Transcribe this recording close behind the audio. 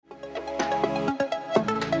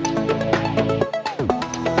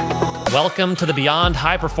Welcome to the Beyond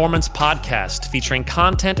High Performance podcast, featuring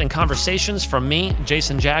content and conversations from me,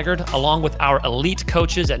 Jason Jaggard, along with our elite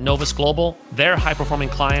coaches at Novus Global, their high-performing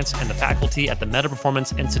clients, and the faculty at the Meta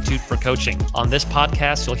Performance Institute for Coaching. On this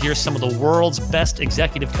podcast, you'll hear some of the world's best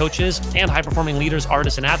executive coaches and high-performing leaders,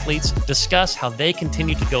 artists, and athletes discuss how they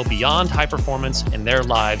continue to go beyond high performance in their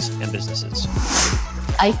lives and businesses.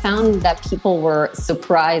 I found that people were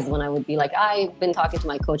surprised when I would be like, I've been talking to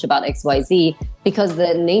my coach about XYZ, because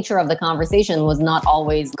the nature of the conversation was not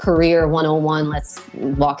always career 101. Let's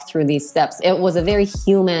walk through these steps. It was a very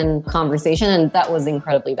human conversation, and that was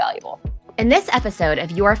incredibly valuable. In this episode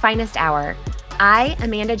of Your Finest Hour, I,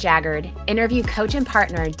 Amanda Jaggard, interview coach and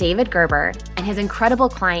partner David Gerber and his incredible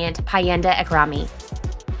client, Payenda Ekrami.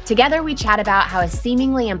 Together, we chat about how a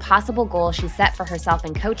seemingly impossible goal she set for herself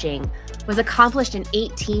in coaching was accomplished in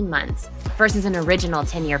 18 months versus an original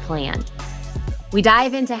 10-year plan. We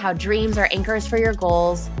dive into how dreams are anchors for your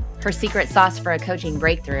goals, her secret sauce for a coaching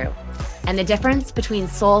breakthrough, and the difference between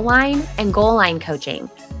soul line and goal line coaching,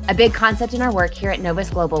 a big concept in our work here at Novus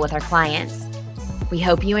Global with our clients. We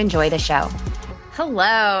hope you enjoy the show.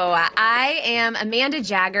 Hello, I am Amanda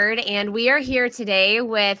Jaggard, and we are here today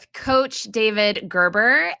with Coach David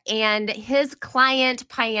Gerber and his client,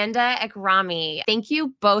 Payenda Ekrami. Thank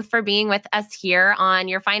you both for being with us here on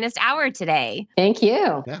Your Finest Hour today. Thank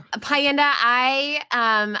you. Yeah. Payenda,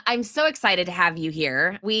 I'm so excited to have you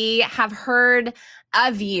here. We have heard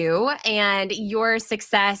of you and your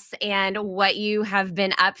success and what you have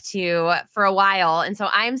been up to for a while. And so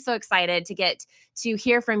I'm so excited to get to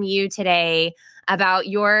hear from you today about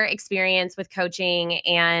your experience with coaching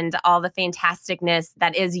and all the fantasticness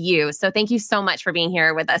that is you. So thank you so much for being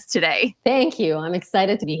here with us today. Thank you. I'm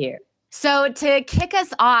excited to be here. So to kick us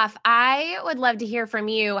off, I would love to hear from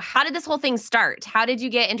you. How did this whole thing start? How did you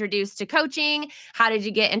get introduced to coaching? How did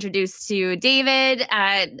you get introduced to David?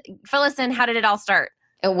 Fill us in. How did it all start?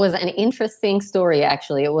 It was an interesting story,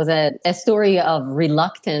 actually. It was a story of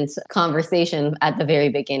reluctant conversation at the very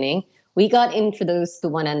beginning. We got introduced to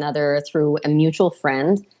one another through a mutual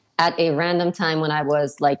friend at a random time when I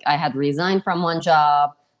had resigned from one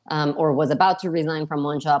job or was about to resign from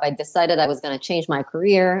one job. I decided I was going to change my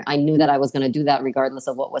career. I knew that I was going to do that regardless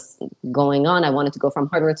of what was going on. I wanted to go from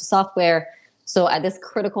hardware to software. So at this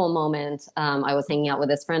critical moment, I was hanging out with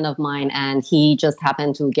this friend of mine, and he just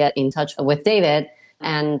happened to get in touch with David.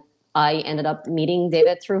 And I ended up meeting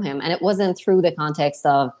David through him. And it wasn't through the context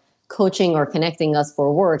of coaching or connecting us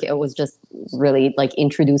for work. It was just really like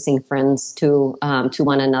introducing friends to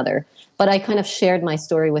one another. But I kind of shared my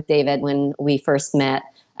story with David when we first met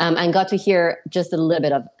and got to hear just a little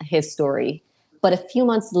bit of his story. But a few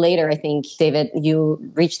months later, I think, David, you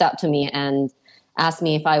reached out to me and asked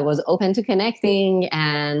me if I was open to connecting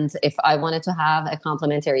and if I wanted to have a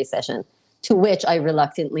complimentary session. To which I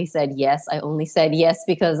reluctantly said yes. I only said yes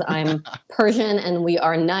because I'm Persian and we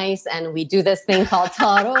are nice and we do this thing called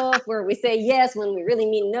tarof where we say yes when we really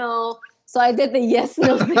mean no. So I did the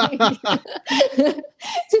yes/no thing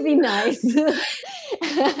to be nice.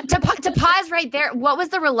 To pause right there, what was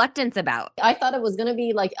the reluctance about? I thought it was going to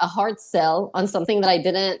be like a hard sell on something that I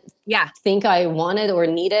didn't think I wanted or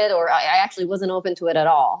needed, or I actually wasn't open to it at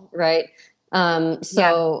all, right?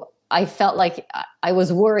 I felt like I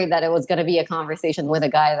was worried that it was going to be a conversation with a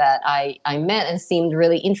guy that I met and seemed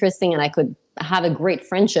really interesting and I could have a great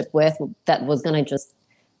friendship with that was going to just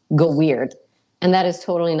go weird. And that is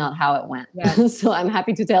totally not how it went. Yeah. So I'm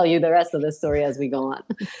happy to tell you the rest of the story as we go on.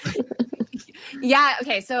 Yeah.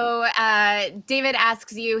 Okay. So David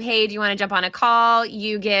asks you, hey, do you want to jump on a call?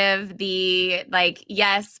 You give the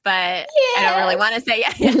yes, but yes. I don't really want to say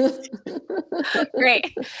yes.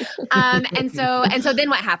 Great. And so then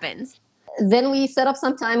what happens? Then we set up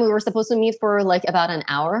some time. We were supposed to meet for about an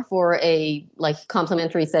hour for a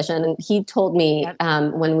complimentary session. And he told me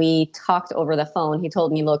when we talked over the phone, he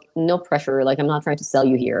told me, look, no pressure. I'm not trying to sell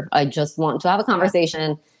you here. I just want to have a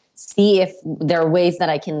conversation, see if there are ways that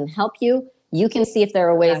I can help you. You can see if there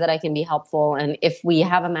are ways that I can be helpful. And if we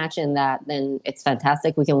have a match in that, then it's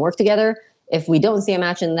fantastic. We can work together. If we don't see a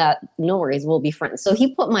match in that, no worries, we'll be friends. So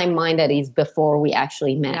he put my mind at ease before we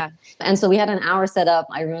actually met. Yeah. And so we had an hour set up.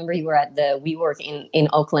 I remember you were at the WeWork in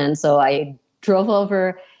Oakland. So I drove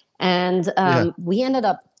over and we ended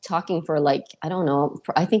up talking for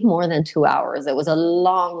I think more than 2 hours. It was a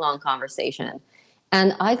long, long conversation.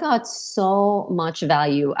 And I got so much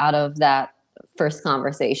value out of that first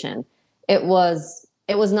conversation. It was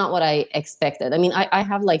not what I expected. I mean, I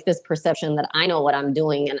have this perception that I know what I'm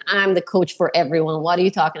doing and I'm the coach for everyone. What are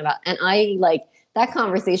you talking about? And that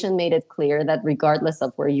conversation made it clear that regardless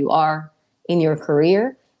of where you are in your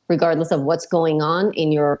career, regardless of what's going on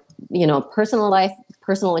in your, personal life,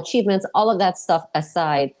 personal achievements, all of that stuff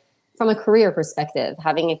aside, from a career perspective,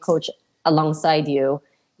 having a coach alongside you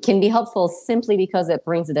can be helpful simply because it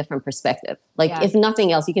brings a different perspective. Like if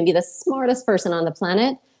nothing else, you can be the smartest person on the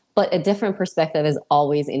planet, but a different perspective is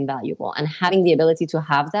always invaluable. And having the ability to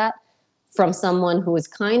have that from someone who is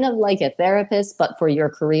kind of like a therapist, but for your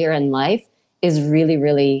career and life is really,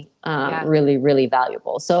 really, really, really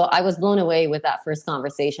valuable. So I was blown away with that first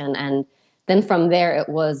conversation. And then from there, it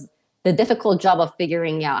was the difficult job of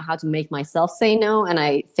figuring out how to make myself say no. And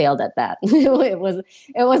I failed at that. It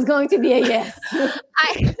was going to be a yes.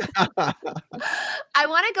 I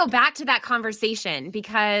want to go back to that conversation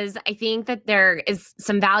because I think that there is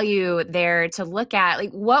some value there to look at.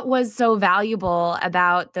 Like, what was so valuable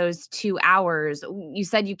about those 2 hours? You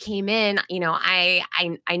said you came in, I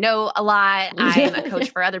know a lot. I'm a coach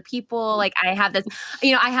for other people. Like I have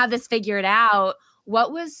this figured out.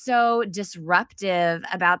 What was so disruptive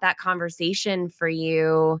about that conversation for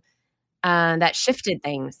you that shifted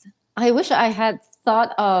things? I wish I had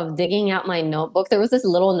thought of digging out my notebook. There was this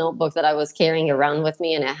little notebook that I was carrying around with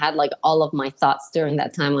me, and it had like all of my thoughts during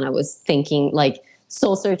that time when I was thinking, like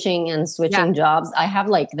soul searching and switching jobs. I have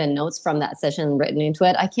like the notes from that session written into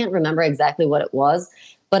it. I can't remember exactly what it was,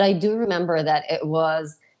 but I do remember that it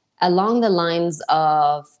was along the lines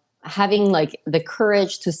of having like the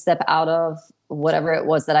courage to step out of whatever it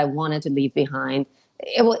was that I wanted to leave behind.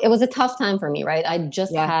 It was a tough time for me, right? I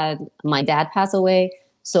just had my dad pass away.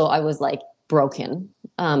 So I was like broken.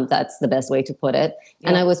 That's the best way to put it. Yeah.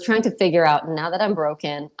 And I was trying to figure out, now that I'm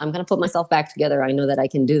broken, I'm going to put myself back together. I know that I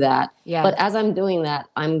can do that. Yeah. But as I'm doing that,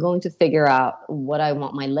 I'm going to figure out what I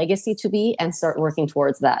want my legacy to be and start working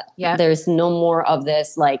towards that. Yeah. There's no more of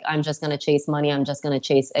this, like, I'm just going to chase money. I'm just going to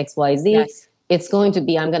chase XYZ. Yes. It's going to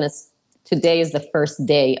be, today is the first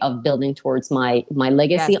day of building towards my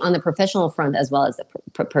legacy on the professional front as well as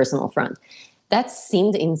the personal front. That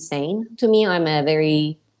seemed insane to me. I'm a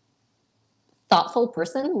very thoughtful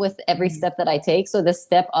person with every step that I take. So the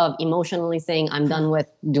step of emotionally saying I'm done with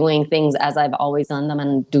doing things as I've always done them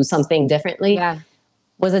and do something differently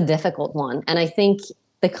was a difficult one. And I think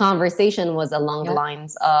the conversation was along the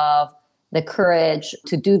lines of the courage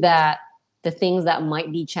to do that, the things that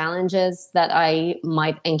might be challenges that I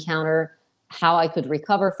might encounter, how I could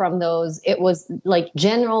recover from those. It was like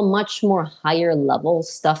general, much more higher level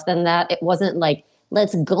stuff than that. It wasn't like,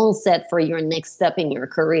 let's goal set for your next step in your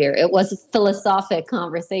career. It was philosophic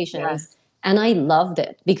conversations. Yes. And I loved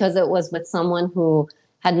it because it was with someone who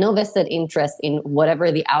had no vested interest in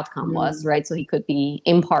whatever the outcome was, right? So he could be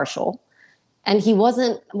impartial. And he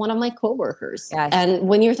wasn't one of my coworkers. Yes. And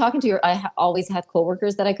when you're talking to I always had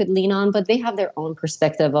coworkers that I could lean on, but they have their own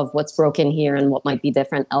perspective of what's broken here and what might be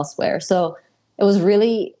different elsewhere. So it was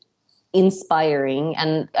really inspiring.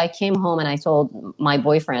 And I came home and I told my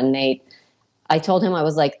boyfriend, Nate, I told him, I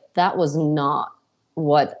was like, that was not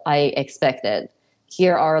what I expected.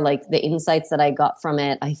 Here are like the insights that I got from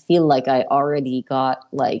it. I feel like I already got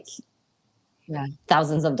like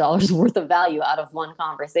thousands of dollars worth of value out of one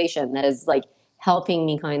conversation that is like helping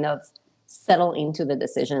me kind of settle into the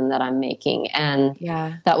decision that I'm making. And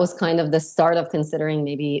that was kind of the start of considering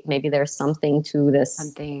maybe there's something to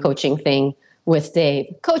this coaching thing with Dave.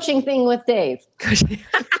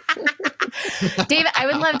 Dave, I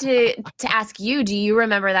would love to ask you, do you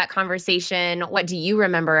remember that conversation? What do you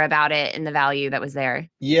remember about it and the value that was there?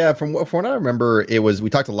 Yeah, from what I remember, we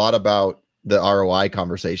talked a lot about the ROI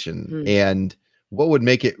conversation and what would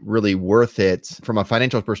make it really worth it from a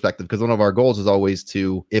financial perspective, because one of our goals is always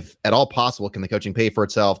to, if at all possible, can the coaching pay for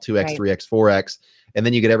itself, 2x, 3x, 4x, and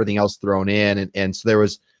then you get everything else thrown in. And so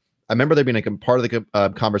I remember there being a part of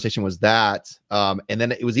the conversation was that, and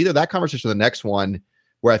then it was either that conversation or the next one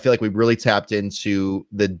where I feel like we really tapped into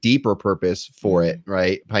the deeper purpose for it,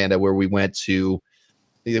 right, Payanda, where we went to,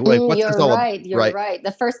 what's you're right.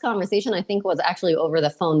 The first conversation I think was actually over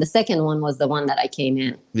the phone. The second one was the one that I came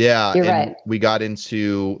in. Yeah. You're right. We got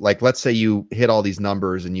into, like, let's say you hit all these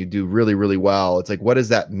numbers and you do really, really well. It's like, what does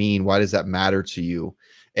that mean? Why does that matter to you?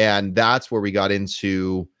 And that's where we got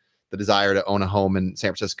into the desire to own a home in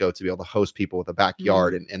San Francisco, to be able to host people with a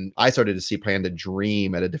backyard. And I started to see Payanda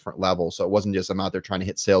dream at a different level. So it wasn't just I'm out there trying to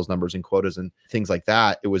hit sales numbers and quotas and things like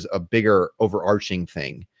that. It was a bigger overarching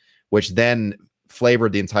thing, which then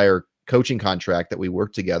flavored the entire coaching contract that we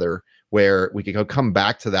worked together, where we could come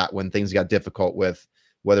back to that when things got difficult, with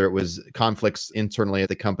whether it was conflicts internally at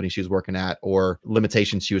the company she was working at or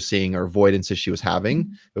limitations she was seeing or avoidances she was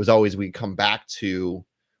having. It was always, we come back to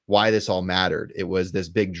why this all mattered. It was this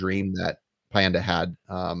big dream that Payanda had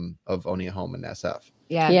of owning a home in SF.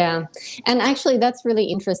 Yeah. And actually, that's really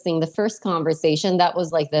interesting. The first conversation, that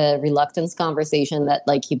was like the reluctance conversation that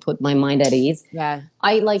like he put my mind at ease. Yeah.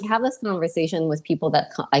 I like have this conversation with people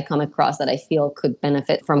that I come across that I feel could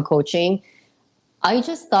benefit from coaching. I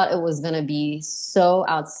just thought it was going to be so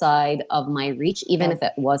outside of my reach, even if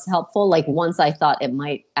it was helpful. Like once I thought it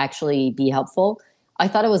might actually be helpful, I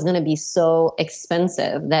thought it was going to be so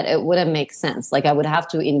expensive that it wouldn't make sense. Like I would have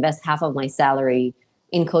to invest half of my salary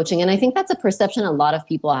in coaching. And I think that's a perception a lot of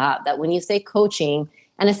people have, that when you say coaching,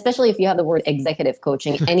 and especially if you have the word executive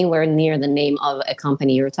coaching anywhere near the name of a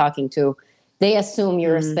company you're talking to, they assume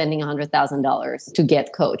you're spending $100,000 to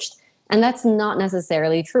get coached. And that's not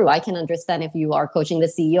necessarily true. I can understand if you are coaching the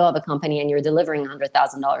CEO of a company and you're delivering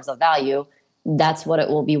 $100,000 of value, that's what it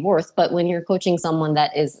will be worth. But when you're coaching someone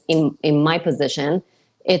that is in my position,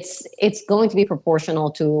 it's going to be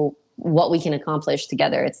proportional to what we can accomplish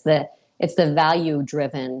together. It's the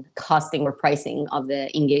value-driven costing or pricing of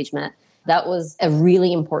the engagement. That was a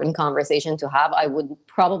really important conversation to have. I would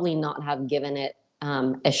probably not have given it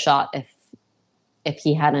a shot if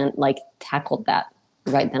he hadn't like tackled that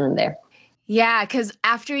right then and there. Yeah, because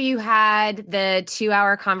after you had the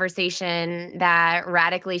 2-hour conversation that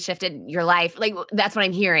radically shifted your life, like that's what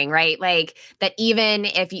I'm hearing, right? Like that even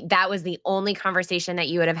if that was the only conversation that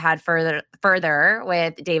you would have had further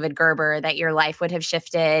with David Gerber, that your life would have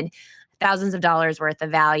shifted thousands of dollars worth of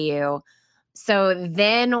value. So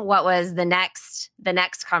then what was the next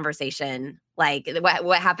conversation? Like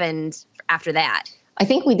what happened after that? I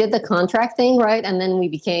think we did the contract thing, right? And then we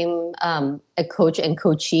became a coach and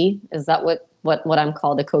coachee. Is that what I'm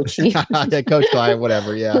called, a coachee? Yeah, coach, client,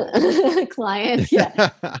 whatever. Yeah. Client. Yeah.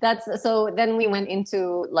 So then we went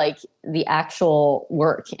into like the actual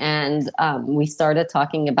work, and we started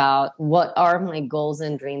talking about what are my goals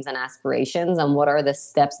and dreams and aspirations, and what are the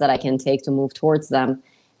steps that I can take to move towards them.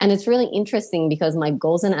 And it's really interesting because my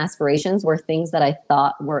goals and aspirations were things that I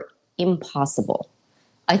thought were impossible.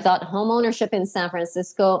 I thought home ownership in San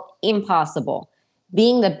Francisco, impossible.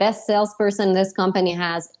 Being the best salesperson this company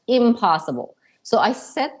has, impossible. So I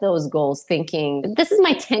set those goals thinking, this is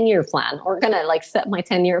my 10-year plan. We're going to like set my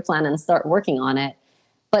 10-year plan and start working on it.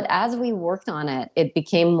 But as we worked on it, it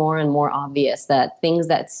became more and more obvious that things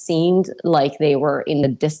that seemed like they were in the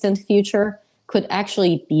distant future could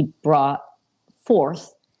actually be brought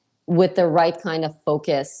forth with the right kind of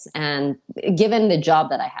focus, and given the job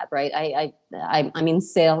that I had, right? I'm in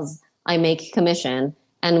sales, I make commission,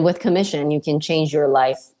 and with commission, you can change your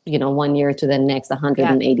life, 1 year to the next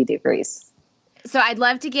 180 degrees. So I'd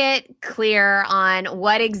love to get clear on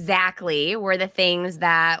what exactly were the things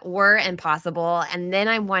that were impossible. And then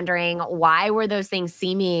I'm wondering, why were those things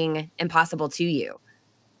seeming impossible to you?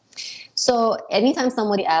 So anytime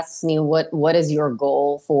somebody asks me, what is your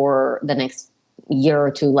goal for the next year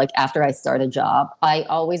or two, like after I start a job, I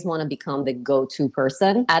always want to become the go-to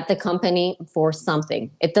person at the company for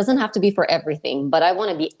something. It doesn't have to be for everything, but I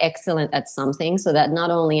want to be excellent at something so that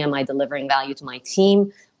not only am I delivering value to my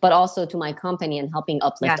team, but also to my company and helping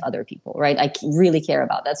uplift other people, right? I really care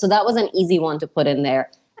about that. So that was an easy one to put in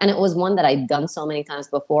there. And it was one that I'd done so many times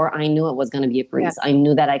before. I knew it was going to be a breeze. I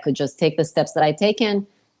knew that I could just take the steps that I'd taken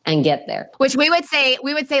and get there. Which we would say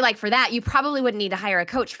like for that, you probably wouldn't need to hire a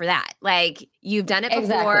coach for that. Like you've done it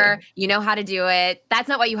before, you know how to do it. That's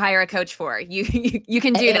not what you hire a coach for. You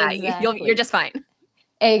can do that. You're just fine.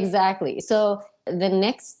 Exactly. So the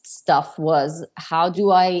next stuff was, how do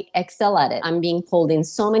I excel at it? I'm being pulled in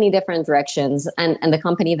so many different directions. And the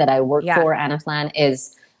company that I work for, Anaplan,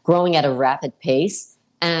 is growing at a rapid pace.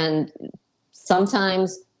 And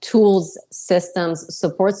sometimes tools, systems,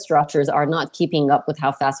 support structures are not keeping up with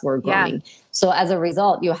how fast we're growing. So as a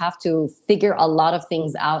result, you have to figure a lot of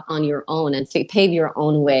things out on your own and pave your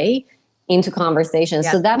own way into conversations.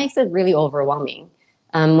 So that makes it really overwhelming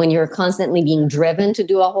when you're constantly being driven to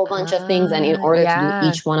do a whole bunch of things. And in order to do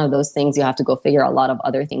each one of those things, you have to go figure a lot of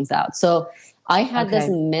other things out. So I had this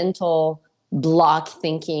mental block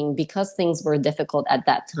thinking, because things were difficult at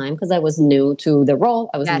that time, because I was new to the role,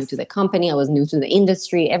 I was new to the company, I was new to the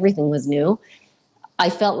industry, everything was new. I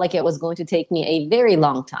felt like it was going to take me a very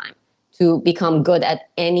long time to become good at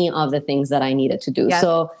any of the things that I needed to do.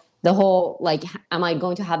 So the whole, like, am I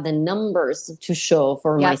going to have the numbers to show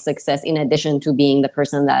for my success in addition to being the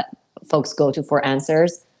person that folks go to for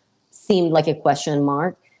answers, seemed like a question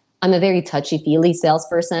mark. I'm a very touchy-feely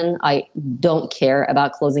salesperson. I don't care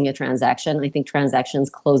about closing a transaction. I think transactions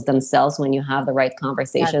close themselves when you have the right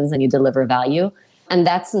conversations and you deliver value. And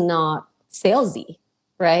that's not salesy,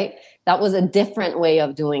 right? That was a different way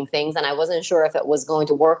of doing things. And I wasn't sure if it was going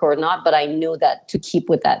to work or not, but I knew that to keep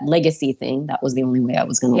with that legacy thing, that was the only way I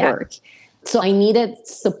was going to work. So I needed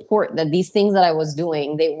support that these things that I was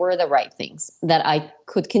doing, they were the right things, that I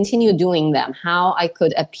could continue doing them, how I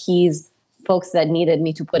could appease folks that needed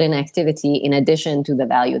me to put in activity in addition to the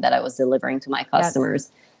value that I was delivering to my customers.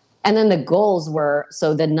 Yes. And then the goals were,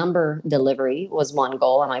 so the number delivery was one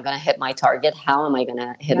goal. Am I going to hit my target? How am I going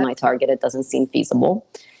to hit my target? It doesn't seem feasible.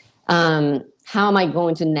 How am I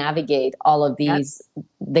going to navigate all of these,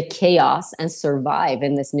 the chaos, and survive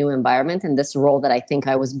in this new environment and this role that I think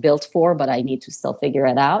I was built for, but I need to still figure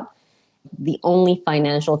it out? The only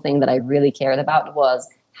financial thing that I really cared about was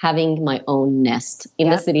having my own nest in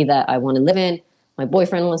the city that I want to live in. My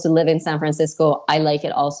boyfriend wants to live in San Francisco. I like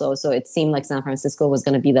it also. So it seemed like San Francisco was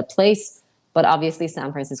going to be the place. But obviously,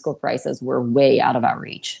 San Francisco prices were way out of our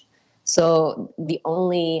reach. So the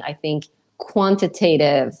only, I think,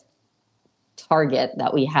 quantitative target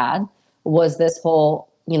that we had was this whole,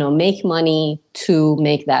 make money to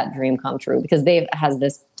make that dream come true. Because Dave has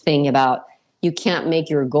this thing about you can't make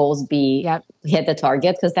your goals be hit the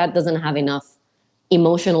target because that doesn't have enough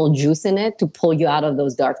emotional juice in it to pull you out of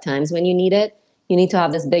those dark times when you need it. You need to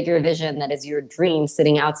have this bigger vision that is your dream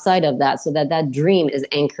sitting outside of that, so that that dream is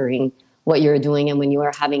anchoring what you're doing. And when you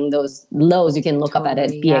are having those lows, you can look up at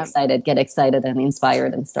it, be excited, get excited and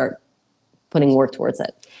inspired and start putting work towards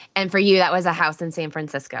it. And for you, that was a house in San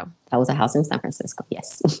Francisco. That was a house in San Francisco,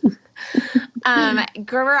 yes.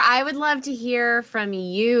 Gerber, I would love to hear from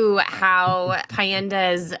you how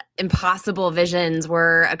Payenda's impossible visions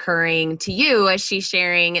were occurring to you as she's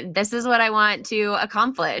sharing, this is what I want to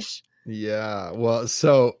accomplish. Yeah. Well,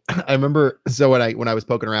 so I remember, when I was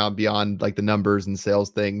poking around beyond like the numbers and sales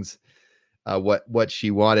things, what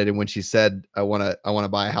she wanted. And when she said, I want to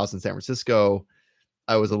buy a house in San Francisco,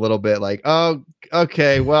 I was a little bit like, oh,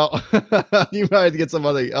 okay, well, you might have to get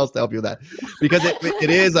somebody else to help you with that, because it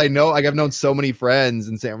is, I know, like I've known so many friends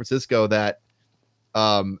in San Francisco that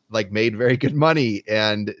like made very good money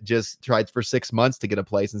and just tried for 6 months to get a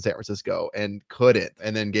place in San Francisco and couldn't,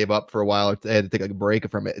 and then gave up for a while. They had to take like a break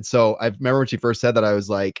from it. And so I remember when she first said that, I was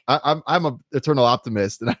like, I'm an eternal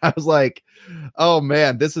optimist, and I was like, oh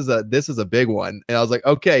man, this is a big one. And I was like,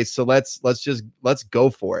 okay, so let's go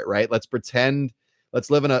for it, right? Let's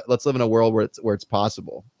live in a world where it's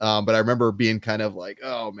possible. But I remember being kind of like,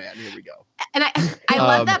 oh man, here we go. And I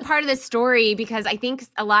love that part of the story, because I think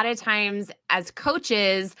a lot of times as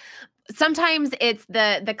coaches, sometimes it's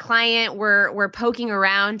the client we're poking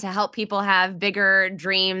around to help people have bigger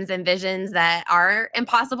dreams and visions that are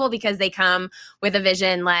impossible, because they come with a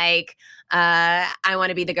vision like, I want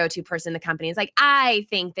to be the go-to person in the company. It's like, I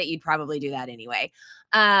think that you'd probably do that anyway.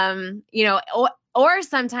 Or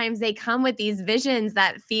sometimes they come with these visions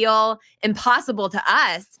that feel impossible to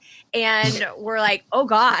us. And we're like, oh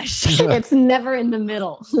gosh. It's never in the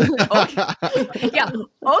middle. Okay. Yeah.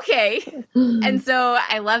 Okay. And so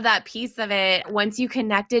I love that piece of it. Once you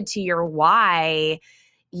connected to your why,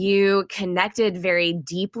 you connected very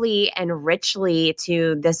deeply and richly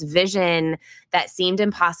to this vision that seemed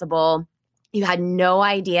impossible. You had no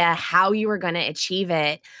idea how you were going to achieve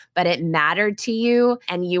it, but it mattered to you,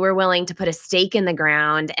 and you were willing to put a stake in the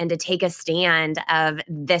ground and to take a stand of,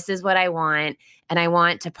 this is what I want, and I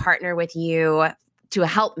want to partner with you to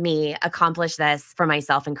help me accomplish this for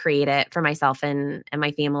myself and create it for myself and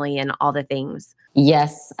my family and all the things.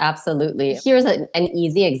 Yes, absolutely. Here's an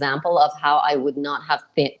easy example of how I would not have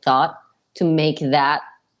thought to make that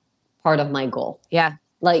part of my goal. Yeah.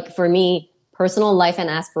 Like for me, personal life and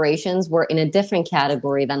aspirations were in a different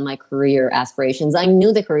category than my career aspirations. I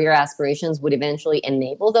knew the career aspirations would eventually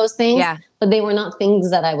enable those things, but they were not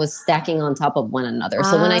things that I was stacking on top of one another.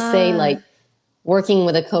 So when I say like working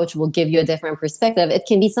with a coach will give you a different perspective, it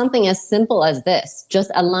can be something as simple as this,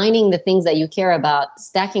 just aligning the things that you care about,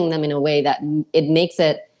 stacking them in a way that it makes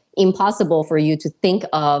it impossible for you to think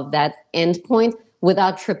of that end point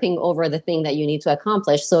without tripping over the thing that you need to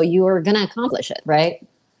accomplish. So you are going to accomplish it, right?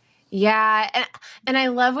 Yeah. And I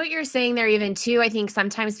love what you're saying there even too. I think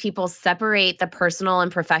sometimes people separate the personal and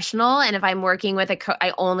professional. And if I'm working with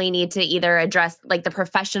I only need to either address like the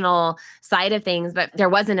professional side of things, but there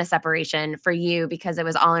wasn't a separation for you because it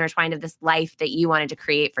was all intertwined of this life that you wanted to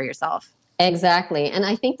create for yourself. Exactly. And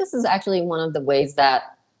I think this is actually one of the ways that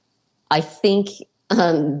I think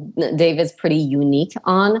Dave is pretty unique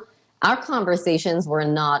on. Our conversations were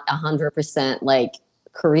not 100% like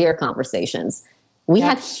career conversations. We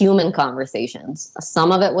had human conversations.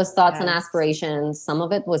 Some of it was thoughts and aspirations. Some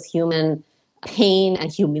of it was human pain and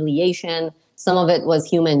humiliation. Some of it was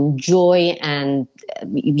human joy and,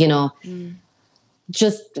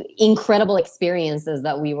 just incredible experiences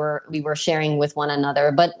that we were sharing with one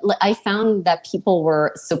another. But I found that people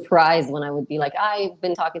were surprised when I would be like, I've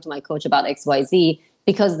been talking to my coach about XYZ,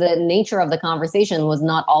 because the nature of the conversation was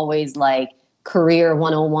not always like career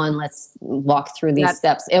 101, let's walk through these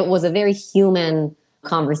steps. It was a very human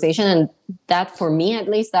conversation, and that, for me at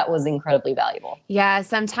least, that was incredibly valuable. Yeah,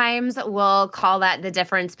 sometimes we'll call that the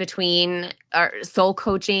difference between our soul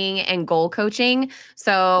coaching and goal coaching.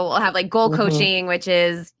 So we'll have like goal coaching, which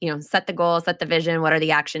is, set the goal, set the vision, what are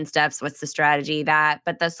the action steps, what's the strategy, that.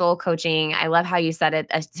 But the soul coaching, I love how you said it,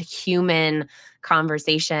 it's a human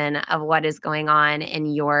conversation of what is going on in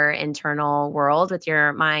your internal world with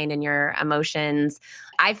your mind and your emotions.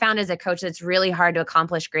 I found as a coach, it's really hard to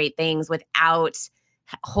accomplish great things without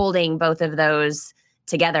holding both of those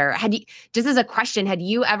together. Just as a question, had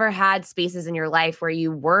you ever had spaces in your life where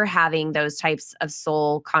you were having those types of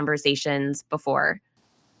soul conversations before?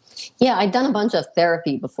 Yeah, I'd done a bunch of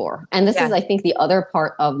therapy before. And this is, I think, the other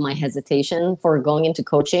part of my hesitation for going into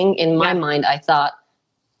coaching. In my mind, I thought,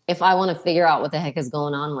 if I want to figure out what the heck is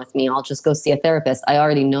going on with me, I'll just go see a therapist. I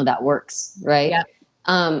already know that works, right?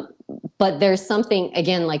 Yeah. But there's something,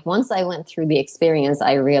 again, like once I went through the experience,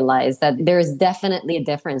 I realized that there's definitely a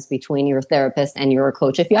difference between your therapist and your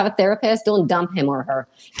coach. If you have a therapist, don't dump him or her.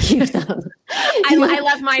 Keep them. I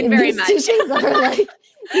love mine very much. These two things are like,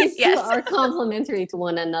 these two are complementary to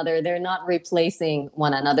one another. They're not replacing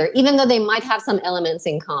one another, even though they might have some elements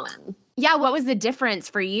in common. Yeah. What was the difference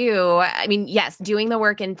for you? I mean, yes, doing the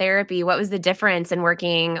work in therapy, what was the difference in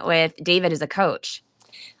working with David as a coach?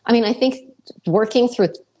 I mean, I think working through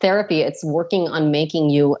therapy, it's working on making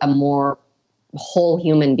you a more whole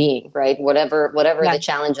human being, right? Whatever the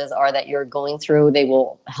challenges are that you're going through, they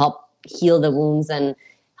will help heal the wounds and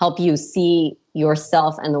help you see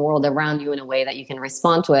yourself and the world around you in a way that you can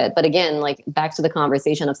respond to it. But again, like back to the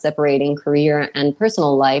conversation of separating career and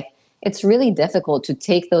personal life, it's really difficult to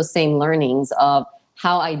take those same learnings of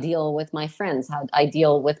how I deal with my friends, how I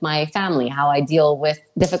deal with my family, how I deal with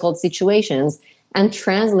difficult situations, and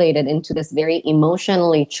translate it into this very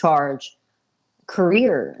emotionally charged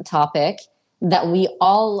career topic that we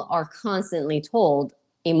all are constantly told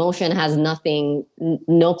emotion has no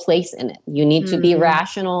place in it. You need to be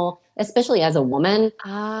rational, especially as a woman,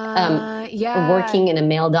 working in a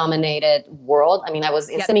male-dominated world. I mean, I was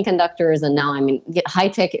in semiconductors, and now I'm in high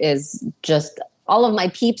tech. Is just all of my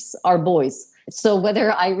peeps are boys. So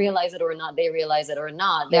whether I realize it or not, they realize it or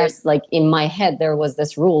not, there's like in my head, there was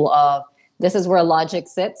this rule of, this is where logic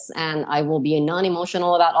sits, and I will be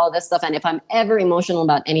non-emotional about all this stuff. And if I'm ever emotional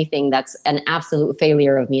about anything, that's an absolute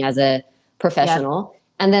failure of me as a professional. Yep.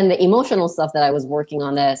 And then the emotional stuff that I was working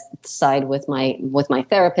on the side with my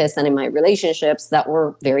therapist and in my relationships that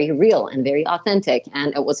were very real and very authentic.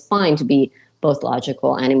 And it was fine to be both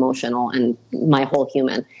logical and emotional and my whole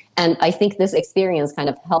human. And I think this experience kind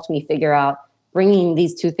of helped me figure out bringing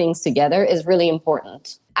these two things together is really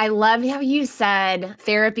important. I love how you said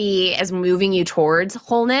therapy is moving you towards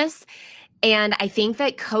wholeness. And I think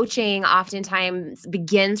that coaching oftentimes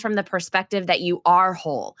begins from the perspective that you are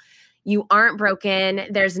whole. You aren't broken.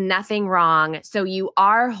 There's nothing wrong. So you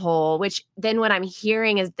are whole, which then what I'm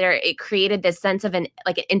hearing is it created this sense of an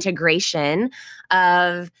integration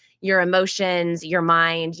of your emotions, your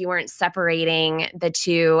mind. You weren't separating the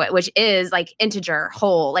two, which is like integer,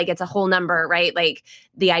 whole, like it's a whole number, right? Like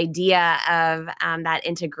the idea of that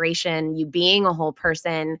integration, you being a whole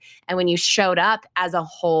person. And when you showed up as a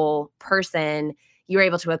whole person, you were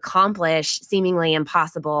able to accomplish seemingly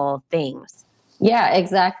impossible things. Yeah,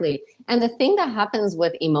 exactly. And the thing that happens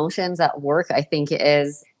with emotions at work, I think,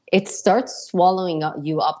 is it starts swallowing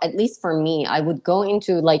you up. At least for me, I would go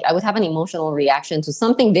into I would have an emotional reaction to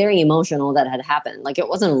something very emotional that had happened. Like, it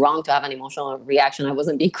wasn't wrong to have an emotional reaction. I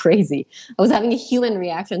wasn't being crazy. I was having a human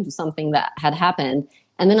reaction to something that had happened.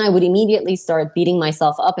 And then I would immediately start beating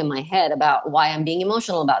myself up in my head about why I'm being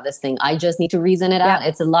emotional about this thing. I just need to reason it out.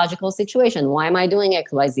 It's a logical situation. Why am I doing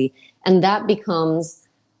X, Y, Z? And that becomes,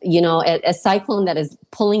 a cyclone that is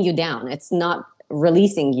pulling you down. It's not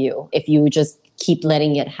releasing you if you just keep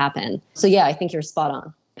letting it happen. So yeah, I think you're spot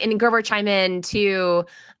on. And Gerber, chime in too.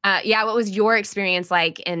 What was your experience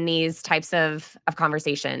like in these types of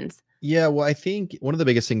conversations? Yeah, well, I think one of the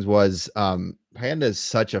biggest things was Payanda is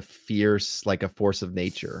such a fierce, like a force of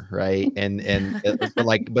nature, right? And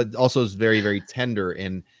but also is very, very tender.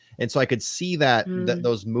 And so I could see that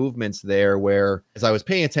those movements there where, as I was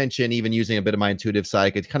paying attention, even using a bit of my intuitive side,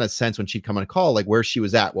 I could kind of sense when she'd come on a call, like where she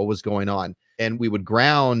was at, what was going on. And we would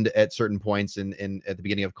ground at certain points in at the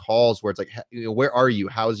beginning of calls where it's like, where are you?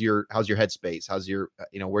 How's your headspace? How's your,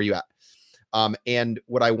 where are you at? And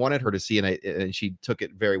what I wanted her to see, and she took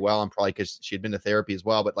it very well, and probably because she had been to therapy as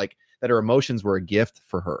well, but like that her emotions were a gift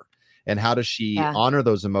for her. And how does she honor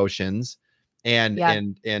those emotions and Yeah.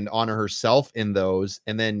 and honor herself in those,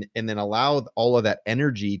 and then allow all of that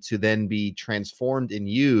energy to then be transformed and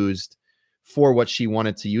used for what she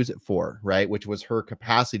wanted to use it for, right? Which was her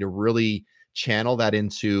capacity to really channel that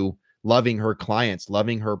into loving her clients,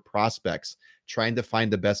 loving her prospects, trying to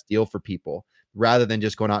find the best deal for people rather than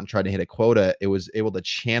just going out and trying to hit a quota. It was able to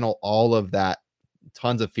channel all of that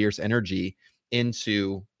tons of fierce energy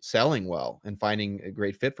into selling well and finding a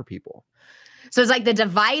great fit for people. So it's like the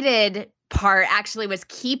divided part actually was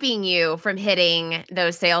keeping you from hitting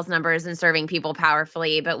those sales numbers and serving people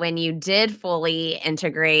powerfully. But when you did fully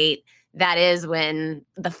integrate, that is when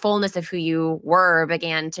the fullness of who you were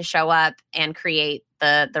began to show up and create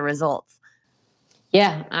the results.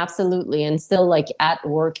 Yeah, absolutely. And still, like at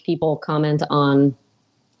work, people comment on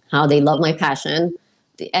how they love my passion.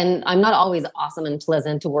 And I'm not always awesome and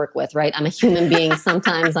pleasant to work with, right? I'm a human being.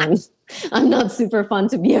 Sometimes I'm not super fun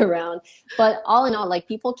to be around. But all in all, like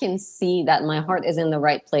people can see that my heart is in the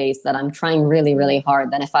right place, that I'm trying really, really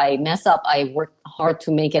hard. That if I mess up, I work hard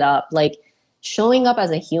to make it up. Like showing up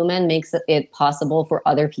as a human makes it possible for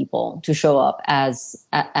other people to show up as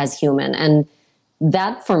human. And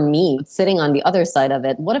that for me, sitting on the other side of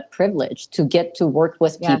it, what a privilege to get to work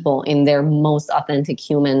with people in their most authentic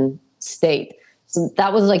human state. So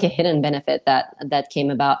that was like a hidden benefit that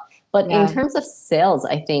came about. But in terms of sales,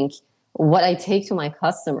 I think what I take to my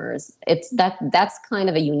customers, that's kind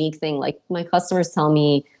of a unique thing. Like my customers tell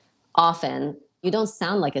me often, you don't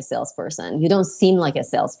sound like a salesperson. You don't seem like a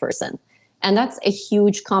salesperson. And that's a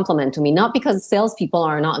huge compliment to me, not because salespeople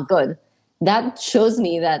are not good. That shows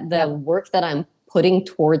me that the work that I'm putting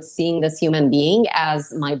towards seeing this human being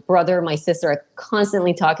as my brother, my sister, I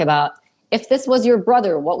constantly talk about, if this was your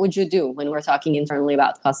brother, what would you do when we're talking internally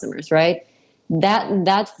about customers, right?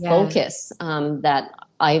 That focus that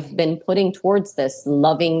I've been putting towards this,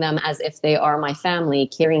 loving them as if they are my family,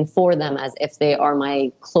 caring for them as if they are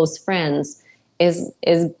my close friends, is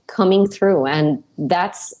coming through. And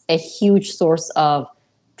that's a huge source of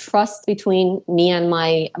trust between me and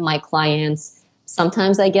my clients.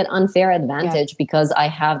 Sometimes I get unfair advantage because I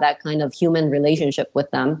have that kind of human relationship with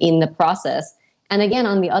them in the process. And again,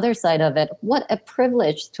 on the other side of it, what a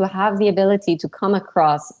privilege to have the ability to come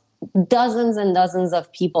across dozens and dozens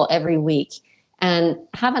of people every week and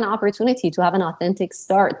have an opportunity to have an authentic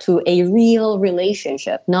start to a real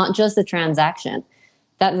relationship, not just a transaction.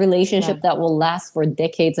 That relationship that will last for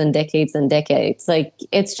decades and decades and decades. Like,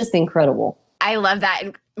 it's just incredible. I love that.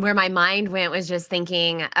 And where my mind went was just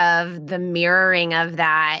thinking of the mirroring of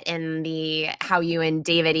that in how you and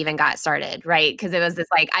David even got started, right? Because it was this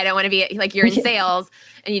like, I don't want to be like, you're in sales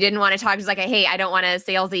and you didn't want to talk. Just like, hey, I don't want a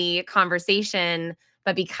salesy conversation.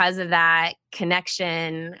 But because of that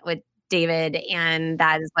connection with David, and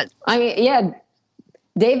that is what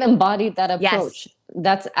Dave embodied that approach. Yes.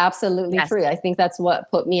 That's absolutely true. I think that's what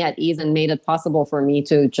put me at ease and made it possible for me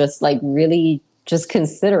to just like really just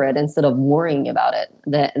consider it instead of worrying about it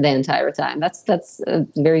the entire time. That's a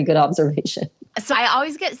very good observation. So I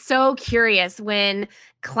always get so curious when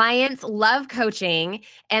clients love coaching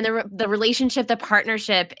and the relationship, the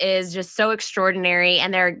partnership is just so extraordinary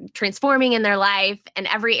and they're transforming in their life in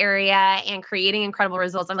every area and creating incredible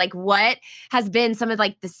results. I'm like, what has been some of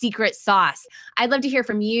like the secret sauce? I'd love to hear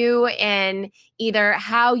from you and either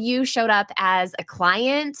how you showed up as a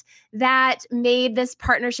client that made this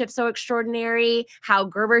partnership so extraordinary, how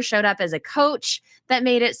Gerber showed up as a coach that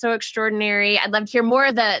made it so extraordinary. I'd love to hear more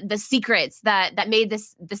of the secrets that made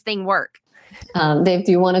this thing work. Dave,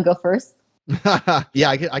 do you want to go first? Yeah,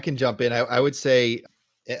 I can jump in. I would say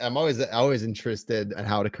I'm always interested in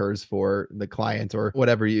how it occurs for the client or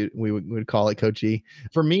whatever we would call it, coachy.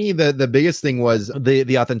 For me, the biggest thing was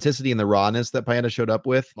the authenticity and the rawness that Payanda showed up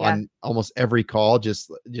with on almost every call,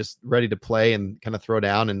 just ready to play and kind of throw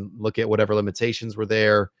down and look at whatever limitations were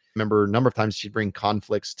there. Remember a number of times she'd bring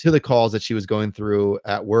conflicts to the calls that she was going through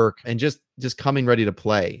at work and just coming ready to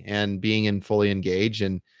play and being fully engaged.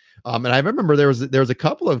 And I remember there was a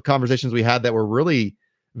couple of conversations we had that were really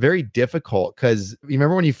very difficult because you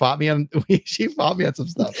remember when you fought me on she fought me on some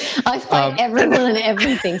stuff. I fight everyone and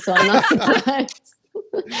everything, so I'm not surprised.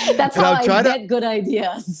 That's how I get good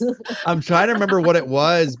ideas. I'm trying to remember what it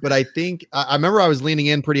was, but I think I remember I was leaning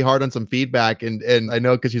in pretty hard on some feedback, and I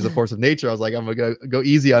know because she's a force of nature, I was like, I'm gonna go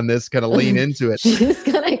easy on this, kind of lean into it. She's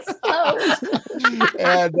gonna explode.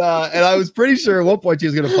 and I was pretty sure at one point she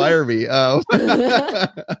was gonna fire me.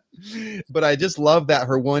 But I just love that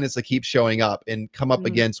her willingness to keep showing up and come up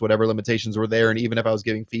against whatever limitations were there, and even if I was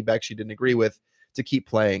giving feedback she didn't agree with, to keep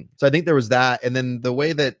playing. So I think there was that. And then the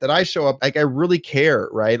way that I show up, like I really care,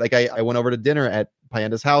 right? Like I went over to dinner at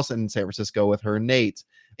Payanda's house in San Francisco with her and Nate.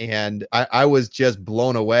 And I was just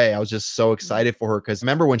blown away. I was just so excited for her because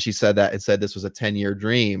remember when she said that, it said this was a 10-year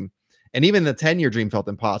dream. And even the 10-year dream felt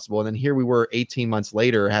impossible. And then here we were 18 months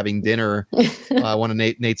later having dinner, one of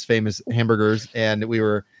Nate's famous hamburgers. And we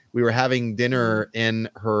were having dinner in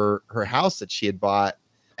her house that she had bought.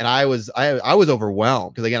 And I was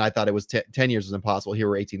overwhelmed because again, I thought it was 10 years was impossible. Here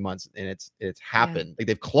we're 18 months and it's happened. Like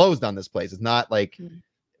they've closed on this place. It's not like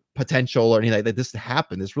potential or anything like that. This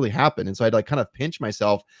happened. This really happened. And so I'd like kind of pinch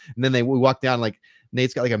myself. And then we walked down, like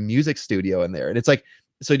Nate's got like a music studio in there. And it's like,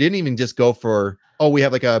 so he didn't even just go for, oh, we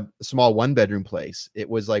have like a small 1-bedroom place. It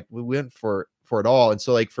was like, we went for it all. And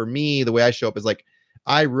so like, for me, the way I show up is like,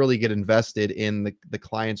 I really get invested in the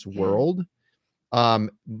client's world,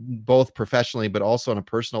 both professionally, but also on a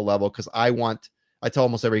personal level. Cause I tell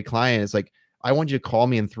almost every client, it's like, I want you to call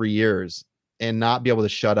me in 3 years and not be able to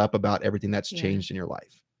shut up about everything that's changed in your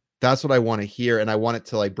life. That's what I want to hear. And I want it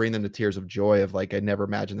to like bring them to tears of joy of like, I never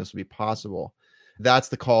imagined this would be possible. That's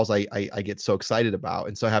the calls I get so excited about.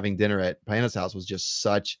 And so having dinner at Payenda's house was just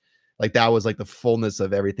such like, that was like the fullness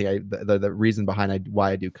of everything. The reason behind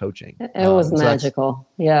why I do coaching. It was magical.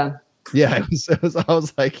 Yeah. Yeah. It was, I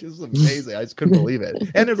was like, this is amazing. I just couldn't believe it.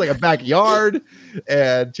 And there's like a backyard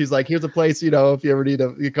and she's like, here's a place, if you ever need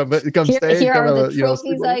to come stay. Here are the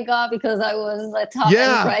trophies I got because I was a top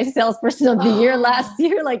enterprise salesperson of the year last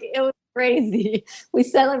year. Like it was crazy. We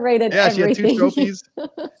celebrated everything. She had 2 trophies.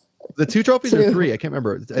 The 2 trophies or 3? I can't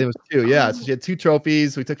remember. It was 2. Yeah. So she had 2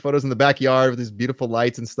 trophies. We took photos in the backyard with these beautiful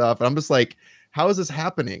lights and stuff. And I'm just like, how is this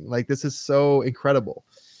happening? Like, this is so incredible.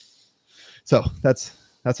 So that's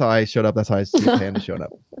how I showed up. That's how I see Payenda showing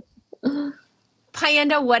up.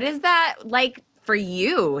 Payenda, what is that like for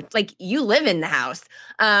you? Like you live in the house,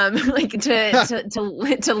 like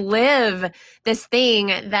to live this thing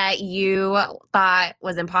that you thought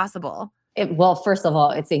was impossible. Well, first of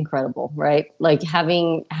all, it's incredible, right? Like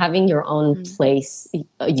having your own place,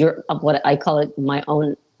 your what I call it, my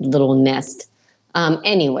own little nest,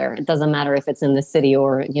 anywhere. It doesn't matter if it's in the city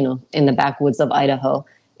or in the backwoods of Idaho.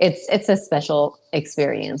 It's a special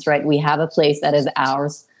experience, right? We have a place that is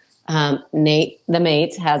ours. Nate, the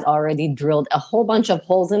mate, has already drilled a whole bunch of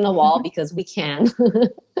holes in the wall because we can.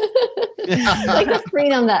 Like the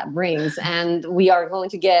freedom that brings. And we are going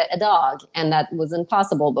to get a dog, and that wasn't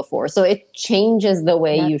possible before. So it changes the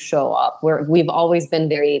way you show up. We've always been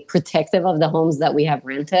very protective of the homes that we have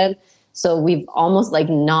rented. So we've almost like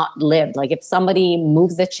not lived. Like if somebody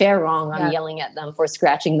moves the chair wrong, I'm yelling at them for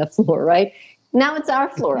scratching the floor, right? Now it's our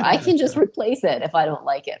floor. I can just replace it if I don't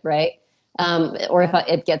like it, right? Or if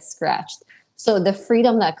it gets scratched. So the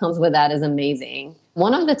freedom that comes with that is amazing.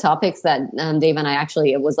 One of the topics that Dave and I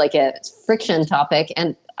it was like a friction topic,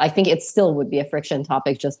 and I think it still would be a friction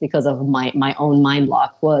topic just because of my own mind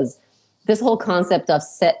block, was this whole concept of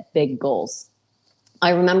set big goals.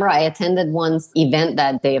 I remember I attended one event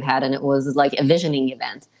that Dave had, and it was like a visioning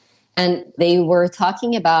event. And they were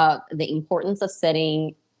talking about the importance of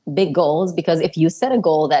setting big goals, because if you set a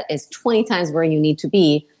goal that is 20 times where you need to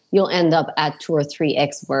be, you'll end up at 2 or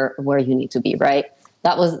 3x where you need to be, right?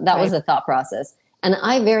 That was the thought process. And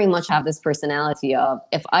I very much have this personality of,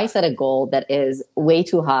 if I set a goal that is way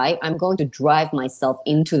too high, I'm going to drive myself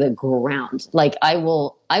into the ground. Like I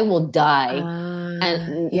will die,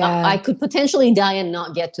 and I could potentially die and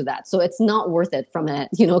not get to that. So it's not worth it from a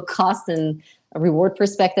cost and a reward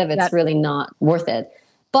perspective. It's really not worth it.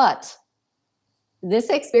 But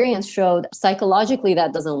this experience showed psychologically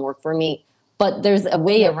that doesn't work for me. But there's a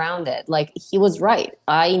way around it. Like he was right.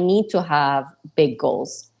 I need to have big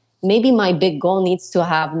goals. Maybe my big goal needs to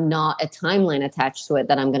have not a timeline attached to it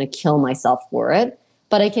that I'm going to kill myself for it,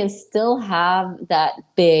 but I can still have that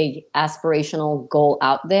big aspirational goal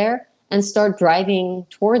out there and start driving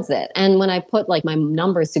towards it. And when I put like my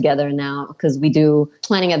numbers together now, because we do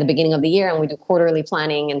planning at the beginning of the year and we do quarterly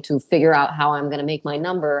planning and to figure out how I'm going to make my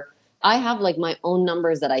number, I have like my own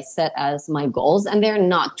numbers that I set as my goals, and they're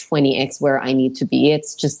not 20x where I need to be.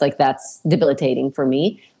 It's just like that's debilitating for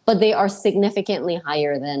me, but they are significantly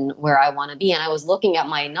higher than where I want to be. And I was looking at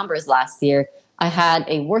my numbers last year. I had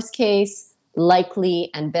a worst case, likely,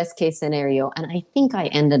 and best case scenario. And I think I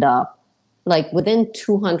ended up like within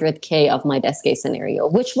 200K of my best case scenario,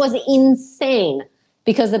 which was insane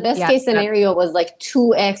because the best case scenario was like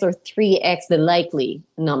 2x or 3x the likely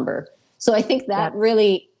number. So I think that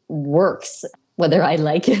really works, whether I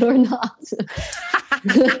like it or not.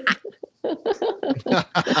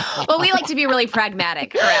 Well, we like to be really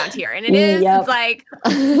pragmatic around here. And it is, it's like,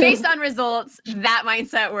 based on results, that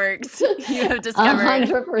mindset works. You have discovered.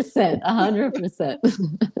 100%.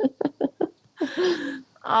 100%.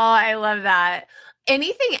 Oh, I love that.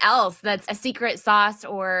 Anything else that's a secret sauce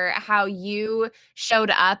or how you showed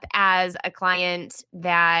up as a client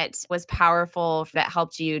that was powerful, that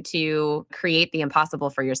helped you to create the impossible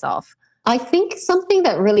for yourself? I think something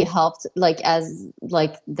that really helped, like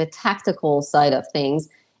the tactical side of things,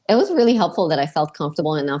 it was really helpful that I felt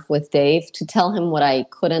comfortable enough with Dave to tell him what I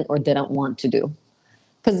couldn't or didn't want to do.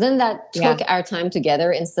 Because then that took our time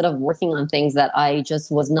together instead of working on things that I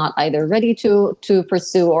just was not either ready to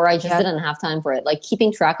pursue, or I just didn't have time for it. Like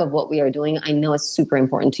keeping track of what we are doing, I know is super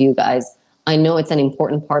important to you guys. I know it's an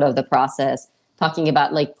important part of the process. Talking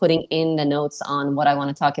about like putting in the notes on what I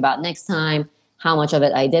want to talk about next time, how much of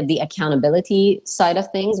it I did. The accountability side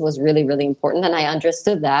of things was really, really important. And I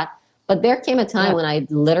understood that. But there came a time when I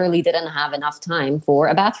literally didn't have enough time for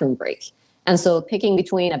a bathroom break. And so picking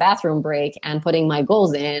between a bathroom break and putting my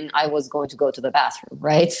goals in, I was going to go to the bathroom,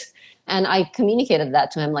 right? And I communicated that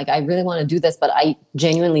to him, like, I really want to do this, but I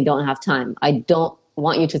genuinely don't have time. I don't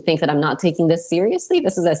want you to think that I'm not taking this seriously.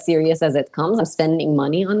 This is as serious as it comes. I'm spending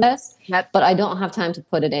money on this, but I don't have time to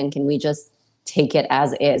put it in. Can we just take it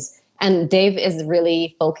as is? And Dave is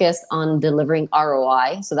really focused on delivering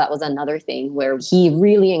ROI. So that was another thing where he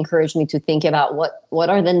really encouraged me to think about what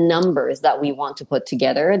are the numbers that we want to put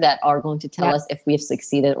together that are going to tell us if we've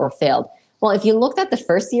succeeded or failed. Well, if you looked at the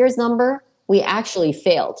first year's number, we actually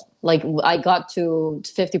failed. Like I got to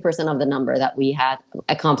 50% of the number that we had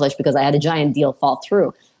accomplished because I had a giant deal fall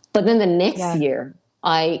through. But then the next year,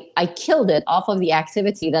 I killed it off of the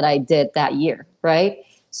activity that I did that year, right?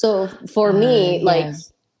 So for me,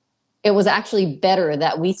 it was actually better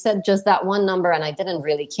that we set just that one number and I didn't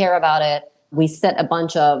really care about it. We set a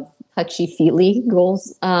bunch of touchy-feely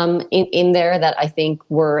goals in there that I think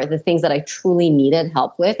were the things that I truly needed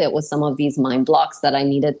help with. It was some of these mind blocks that I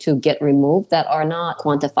needed to get removed that are not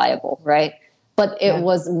quantifiable, right? But it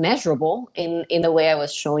was measurable in the way I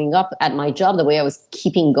was showing up at my job, the way I was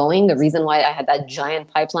keeping going. The reason why I had that giant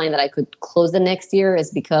pipeline that I could close the next year is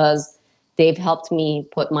because they've helped me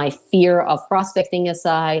put my fear of prospecting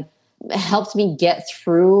aside, helped me get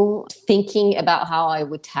through thinking about how I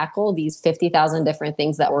would tackle these 50,000 different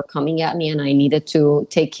things that were coming at me and I needed to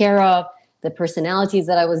take care of, the personalities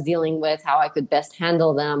that I was dealing with, how I could best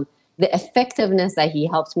handle them, the effectiveness that he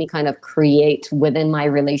helped me kind of create within my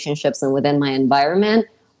relationships and within my environment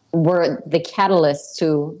were the catalysts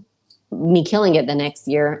to me killing it the next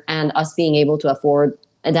year and us being able to afford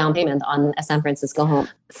a down payment on a San Francisco home.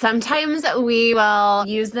 Sometimes we will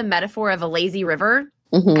use the metaphor of a lazy river.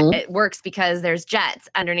 Mm-hmm. It works because there's jets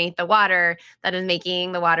underneath the water that is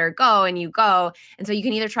making the water go and you go. And so you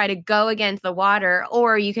can either try to go against the water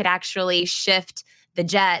or you could actually shift the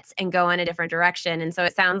jets and go in a different direction. And so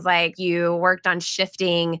it sounds like you worked on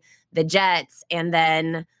shifting the jets and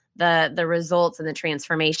then the results and the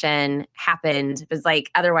transformation happened. It was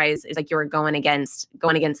like, otherwise it's like you were going against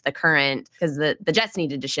the current because the jets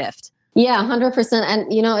needed to shift. Yeah, 100%. And,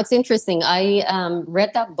 it's interesting. I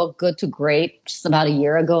read that book, Good to Great, just about a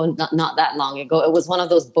year ago, not that long ago. It was one of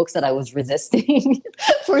those books that I was resisting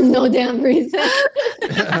for no damn reason.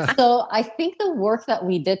 So I think the work that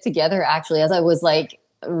we did together, actually, as I was like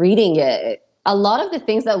reading it, a lot of the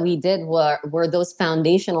things that we did were those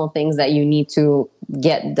foundational things that you need to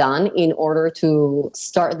get done in order to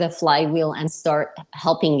start the flywheel and start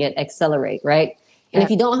helping it accelerate, right? And if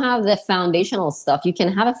you don't have the foundational stuff, you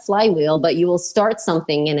can have a flywheel, but you will start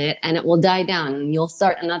something in it and it will die down. And you'll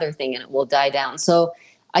start another thing and it will die down. So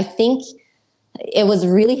I think it was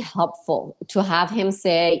really helpful to have him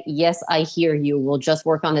say, yes, I hear you. We'll just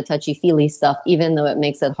work on the touchy-feely stuff, even though it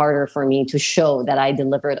makes it harder for me to show that I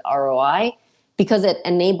delivered ROI, because it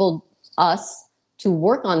enabled us to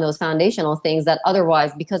work on those foundational things that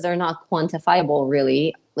otherwise, because they're not quantifiable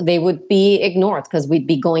really, they would be ignored because we'd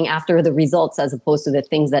be going after the results as opposed to the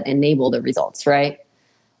things that enable the results, right?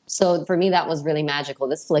 So for me, that was really magical.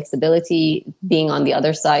 This flexibility being on the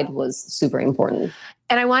other side was super important.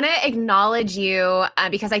 And I want to acknowledge you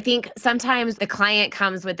because I think sometimes the client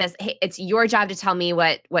comes with this, hey, it's your job to tell me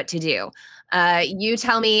what to do. You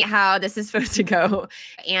tell me how this is supposed to go.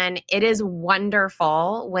 And it is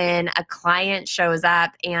wonderful when a client shows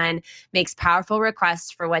up and makes powerful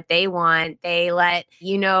requests for what they want. They let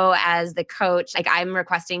you know as the coach, like, I'm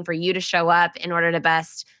requesting for you to show up in order to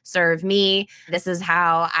best serve me. This is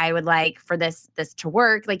how I would like for this to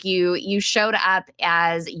work. Like you showed up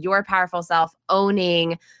as your powerful self,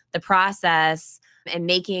 owning the process and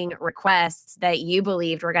making requests that you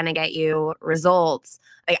believed were going to get you results.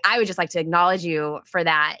 Like, I would just like to acknowledge you for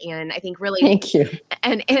that. And I think really Thank you.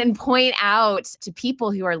 And point out to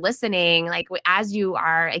people who are listening, like, as you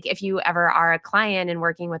are, like, if you ever are a client and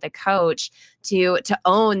working with a coach, to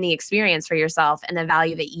own the experience for yourself and the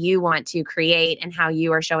value that you want to create and how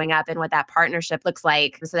you are showing up and what that partnership looks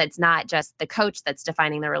like. So that's not just the coach that's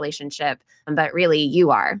defining the relationship, but really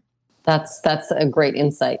you are. That's a great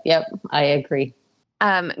insight. Yep, I agree.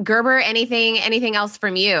 Gerber, anything else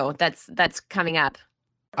from you that's coming up?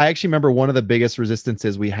 I actually remember one of the biggest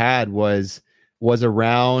resistances we had was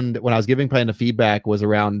around, when I was giving Payanda feedback, was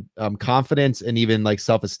around confidence and even like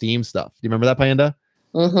self-esteem stuff. Do you remember that, Payanda?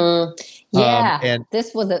 Mm-hmm. Yeah. And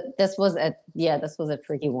this was a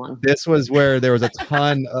tricky one. This was where there was a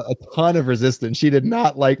ton of resistance. She did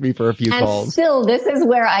not like me for a few calls. Still, this is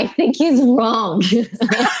where I think he's wrong.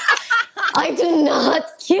 I do not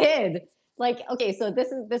kid. Like, okay, so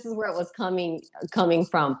this is where it was coming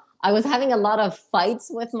from. I was having a lot of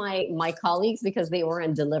fights with my colleagues because they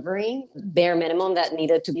weren't delivering bare minimum that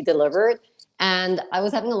needed to be delivered. And I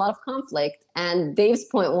was having a lot of conflict. And Dave's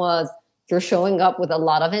point was, you're showing up with a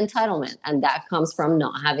lot of entitlement. And that comes from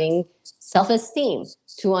not having self-esteem,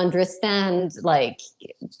 to understand like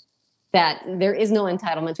that there is no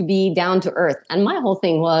entitlement, to be down to earth. And my whole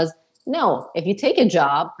thing was, no, if you take a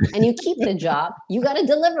job and you keep the job, you got to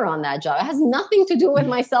deliver on that job. It has nothing to do with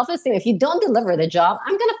my self-esteem. If you don't deliver the job,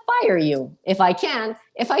 I'm going to fire you. If I can.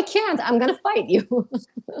 If I can't, I'm going to fight you.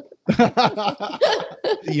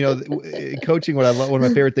 You know, coaching, what I love, one of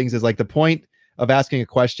my favorite things is like the point of asking a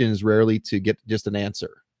question is rarely to get just an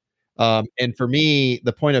answer. And for me,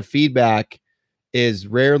 the point of feedback is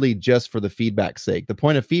rarely just for the feedback's sake. The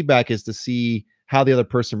point of feedback is to see how the other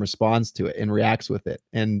person responds to it and reacts with it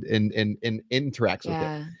and interacts with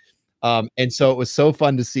it. And so it was so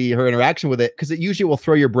fun to see her interaction with it, because it usually will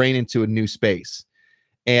throw your brain into a new space.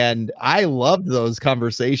 And I loved those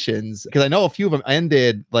conversations because I know a few of them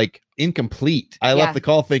ended like incomplete. I left the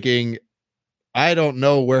call thinking, I don't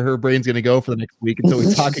know where her brain's going to go for the next week until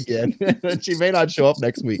we talk again. And she may not show up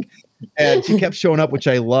next week. And she kept showing up, which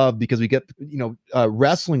I love, because we get,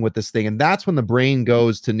 wrestling with this thing. And that's when the brain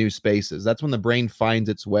goes to new spaces. That's when the brain finds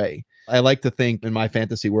its way. I like to think in my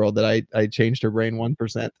fantasy world that I changed her brain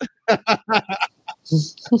 1%.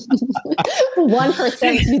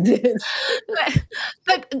 1% you did.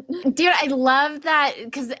 But dude, I love that,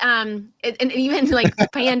 because and even like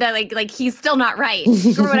Payanda, like he's still not right.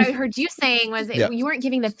 What I heard you saying was that you weren't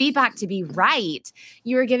giving the feedback to be right.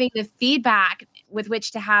 You were giving the feedback with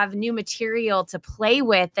which to have new material to play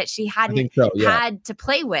with that she hadn't had to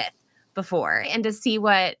play with before, and to see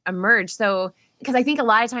what emerged. So, because I think a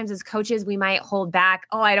lot of times as coaches, we might hold back.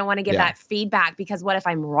 Oh, I don't want to give that feedback because what if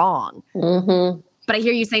I'm wrong? Mm-hmm. But I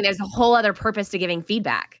hear you saying there's a whole other purpose to giving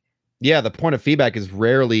feedback. Yeah, the point of feedback is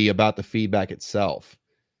rarely about the feedback itself.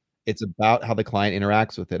 It's about how the client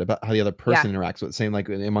interacts with it, about how the other person interacts with it. Same like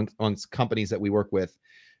amongst companies that we work with,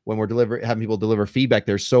 when we're having people deliver feedback,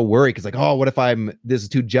 they're so worried because like, oh, what if this is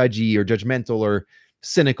too judgy or judgmental or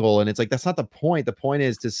cynical? And it's like, that's not the point. The point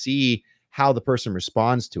is to see how the person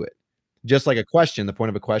responds to it. Just like a question, the point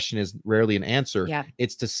of a question is rarely an answer. Yeah.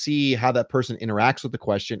 It's to see how that person interacts with the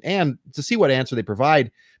question and to see what answer they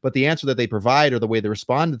provide. But the answer that they provide or the way they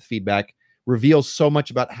respond to the feedback reveals so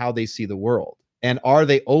much about how they see the world. And are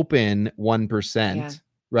they open 1%,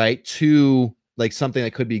 right, to like something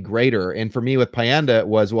that could be greater? And for me with Payanda, it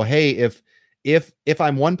was, well, hey, if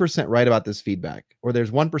I'm 1% right about this feedback, or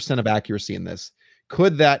there's 1% of accuracy in this,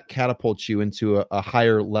 could that catapult you into a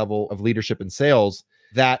higher level of leadership and sales?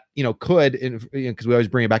 That, could, because we always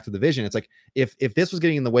bring it back to the vision. It's like, if this was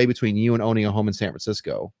getting in the way between you and owning a home in San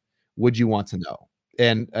Francisco, would you want to know?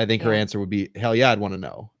 And I think her answer would be, hell yeah, I'd want to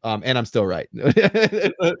know. And I'm still right.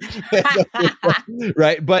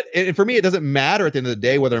 Right. But for me, it doesn't matter at the end of the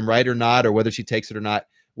day, whether I'm right or not, or whether she takes it or not.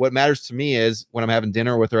 What matters to me is when I'm having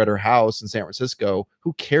dinner with her at her house in San Francisco,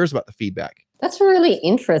 who cares about the feedback? That's really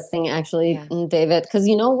interesting, actually, David, because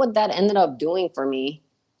you know what that ended up doing for me?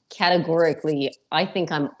 Categorically, I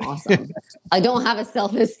think I'm awesome. I don't have a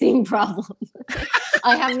self-esteem problem.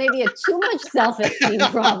 I have maybe a too much self-esteem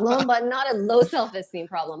problem, but not a low self-esteem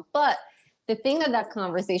problem. But the thing that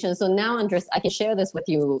conversation, so now I can share this with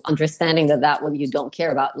you, understanding that what you don't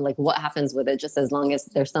care about, like what happens with it, just as long as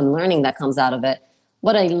there's some learning that comes out of it.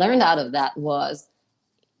 What I learned out of that was,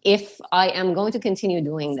 if I am going to continue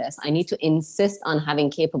doing this, I need to insist on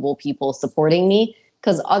having capable people supporting me,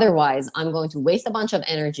 because otherwise I'm going to waste a bunch of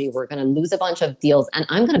energy. We're going to lose a bunch of deals, and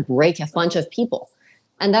I'm going to break a bunch of people.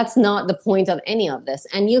 And that's not the point of any of this.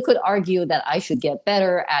 And you could argue that I should get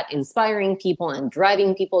better at inspiring people and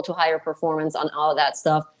driving people to higher performance on all of that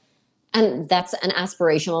stuff. And that's an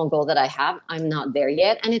aspirational goal that I have. I'm not there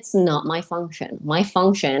yet. And it's not my function. My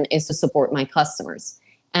function is to support my customers.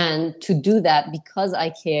 And to do that, because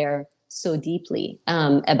I care so deeply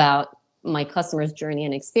about my customers' journey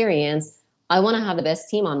and experience, I want to have the best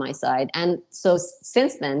team on my side. And so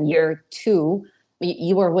since then, year 2,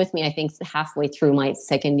 you were with me, I think, halfway through my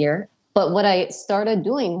second year. But what I started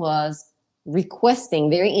doing was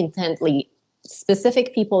requesting very intently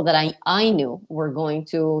specific people that I knew were going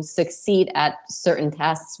to succeed at certain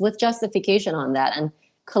tasks with justification on that, and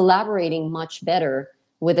collaborating much better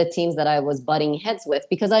with the teams that I was butting heads with,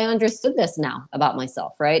 because I understood this now about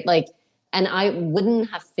myself, right? Like, and I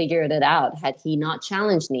wouldn't have figured it out had he not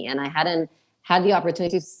challenged me, and I hadn't had the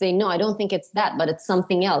opportunity to say, no, I don't think it's that, but it's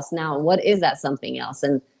something else. Now, what is that something else?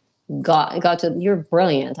 And got to, you're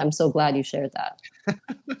brilliant. I'm so glad you shared that.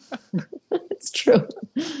 It's true.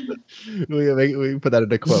 We put that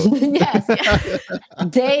in a quote. Yes.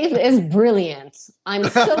 Dave is brilliant. I'm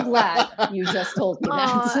so glad you just told me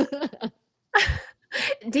that.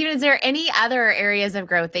 David, is there any other areas of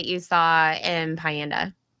growth that you saw in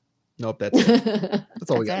Payenda? Nope, that's it.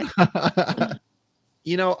 That's all we got.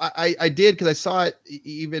 You know, I did, because I saw it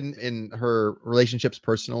even in her relationships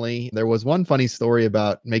personally. There was one funny story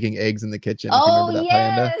about making eggs in the kitchen. Oh, if you remember that,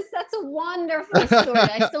 yes. Payenda. That's a wonderful story.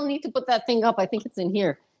 I still need to put that thing up. I think it's in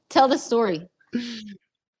here. Tell the story.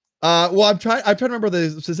 Well, I'm trying to remember the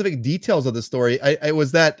specific details of the story. I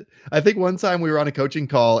was that, I think one time we were on a coaching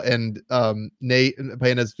call, and Nate,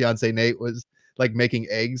 Payenda's fiance Nate, was like making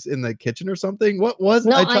eggs in the kitchen or something. What was?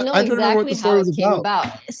 No, I know to remember what exactly the story how it was came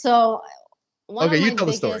about. So one Okay, of you my tell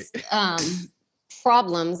the story. biggest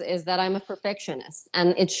problems is that I'm a perfectionist,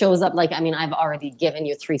 and it shows up. Like, I mean, I've already given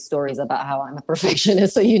you 3 stories about how I'm a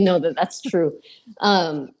perfectionist, so you know that that's true.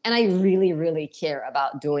 And I really, really care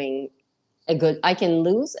about doing a good. I can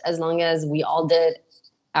lose as long as we all did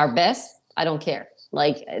our best. I don't care.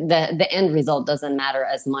 Like, the end result doesn't matter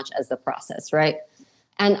as much as the process, right?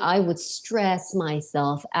 And I would stress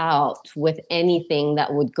myself out with anything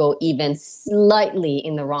that would go even slightly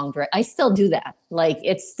in the wrong direction. I still do that. Like,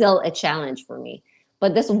 it's still a challenge for me.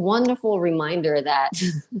 But this wonderful reminder that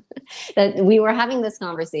that we were having this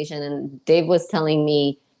conversation, and Dave was telling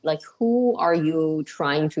me, like, who are you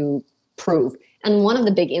trying to prove? And one of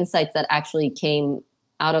the big insights that actually came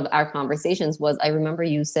out of our conversations was, I remember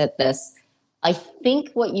you said this, I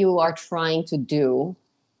think what you are trying to do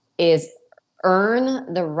is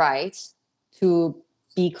earn the right to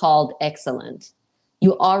be called excellent.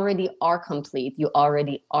 You already are complete. You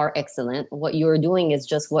already are excellent. What you're doing is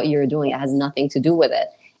just what you're doing. It has nothing to do with it.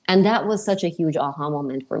 And that was such a huge aha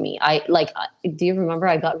moment for me. Do you remember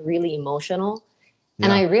I got really emotional? Yeah.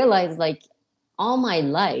 And I realized, like, all my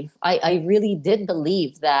life, I really did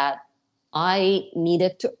believe that I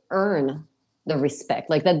needed to earn the respect.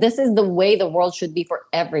 Like, that this is the way the world should be for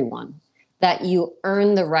everyone. That you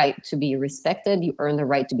earn the right to be respected, you earn the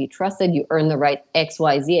right to be trusted, you earn the right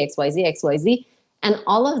XYZ, XYZ, XYZ. And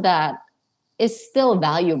all of that is still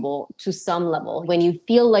valuable to some level. When you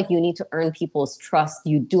feel like you need to earn people's trust,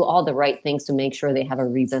 you do all the right things to make sure they have a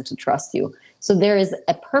reason to trust you. So there is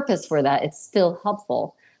a purpose for that. It's still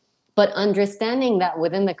helpful. But understanding that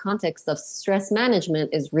within the context of stress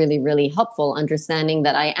management is really, really helpful. Understanding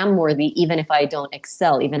that I am worthy, even if I don't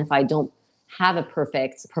excel, even if I don't have a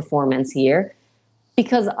perfect performance here,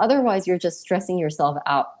 because otherwise you're just stressing yourself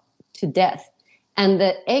out to death. And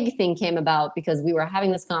the egg thing came about because we were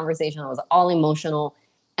having this conversation. I was all emotional.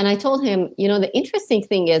 And I told him, you know, the interesting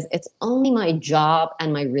thing is it's only my job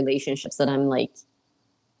and my relationships that I'm like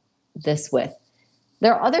this with.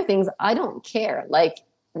 There are other things I don't care. Like,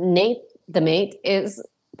 Nate, the mate, is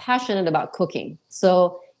passionate about cooking.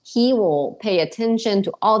 So he will pay attention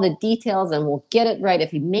to all the details and will get it right.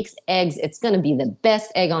 If he makes eggs, it's going to be the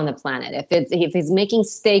best egg on the planet. If he's making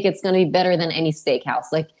steak, it's going to be better than any steakhouse.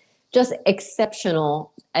 Like, just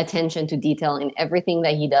exceptional attention to detail in everything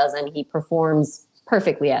that he does, and he performs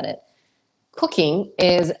perfectly at it. Cooking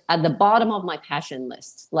is at the bottom of my passion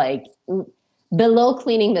list, like below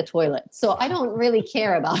cleaning the toilet. So I don't really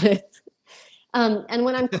care about it. And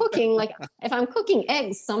when I'm cooking, like, if I'm cooking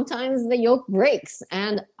eggs, sometimes the yolk breaks,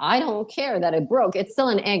 and I don't care that it broke. It's still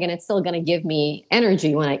an egg, and it's still going to give me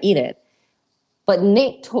energy when I eat it. But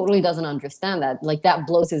Nate totally doesn't understand that. Like, that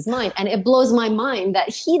blows his mind. And it blows my mind that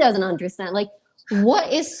he doesn't understand. Like,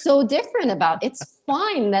 what is so different about it? It's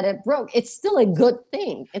fine that it broke. It's still a good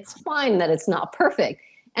thing. It's fine that it's not perfect.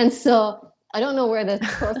 And so I don't know where the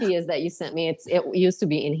trophy is that you sent me. It used to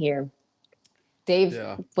be in here. Dave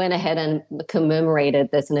Yeah. went ahead and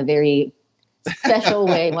commemorated this in a very special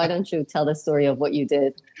way. Why don't you tell the story of what you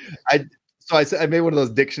did? I made one of those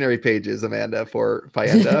dictionary pages, Amanda, for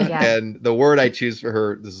Payenda, Yeah. and the word I choose for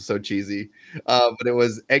her, this is so cheesy, but it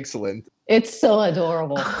was excellent. It's so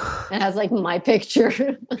adorable. It has like my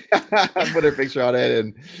picture. I put her picture on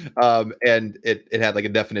it, and it had like a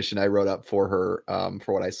definition I wrote up for her,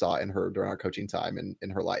 for what I saw in her during our coaching time in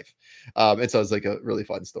her life, and so it's like a really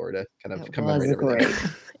fun story to kind of It commemorate was everything.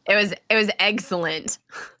 great. It was excellent.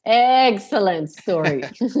 Excellent story.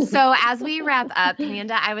 So as we wrap up,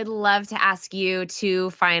 Panda, I would love to ask you two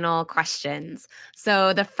final questions.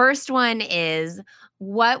 So the first one is,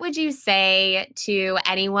 what would you say to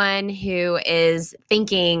anyone who is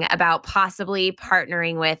thinking about possibly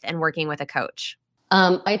partnering with and working with a coach?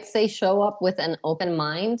 I'd say show up with an open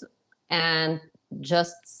mind and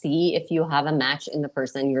just see if you have a match in the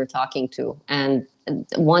person you're talking to. And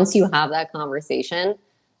once you have that conversation,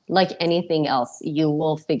 like anything else, you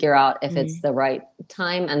will figure out if it's the right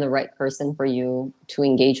time and the right person for you to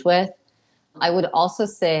engage with. I would also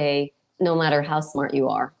say, no matter how smart you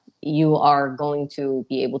are going to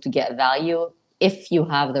be able to get value if you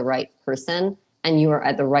have the right person and you are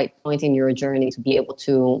at the right point in your journey to be able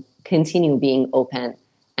to continue being open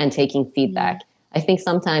and taking feedback. I think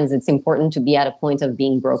sometimes it's important to be at a point of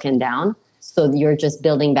being broken down, so you're just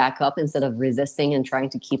building back up instead of resisting and trying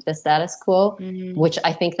to keep the status quo, which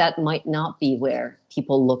I think that might not be where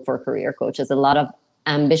people look for career coaches. A lot of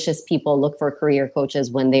ambitious people look for career coaches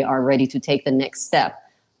when they are ready to take the next step.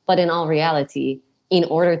 But in all reality, in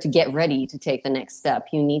order to get ready to take the next step,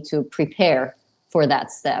 you need to prepare for that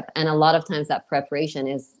step. And a lot of times that preparation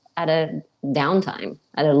is at a downtime,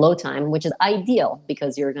 at a low time, which is ideal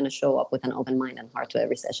because you're going to show up with an open mind and heart to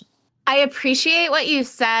every session. I appreciate what you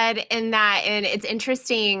said in that, and it's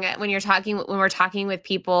interesting when we're talking with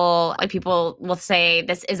people, like people will say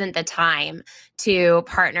this isn't the time to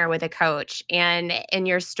partner with a coach. And in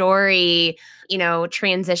your story,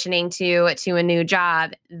 transitioning to a new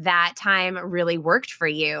job, that time really worked for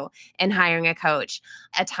you in hiring a coach,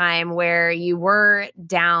 a time where you were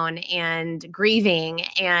down and grieving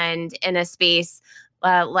and in a space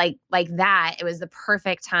like that. It was the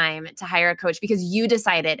perfect time to hire a coach because you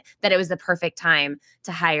decided that it was the perfect time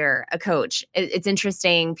to hire a coach. It's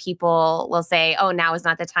interesting. People will say, oh, now is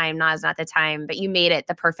not the time. Now is not the time. But you made it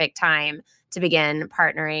the perfect time to begin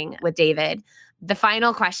partnering with David. The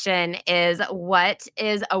final question is, what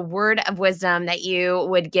is a word of wisdom that you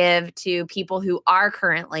would give to people who are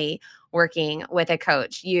currently working with a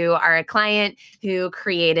coach? You are a client who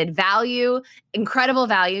created value, incredible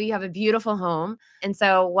value. You have a beautiful home. And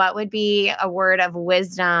so what would be a word of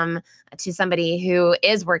wisdom to somebody who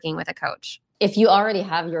is working with a coach? If you already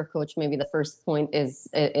have your coach, maybe the first point is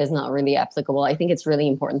not really applicable. I think it's really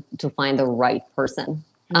important to find the right person.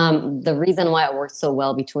 The reason why it worked so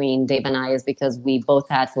well between Dave and I is because we both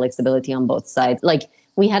had flexibility on both sides. Like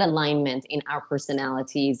we had alignment in our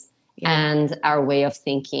personalities and our way of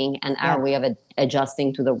thinking and our way of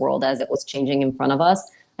adjusting to the world as it was changing in front of us.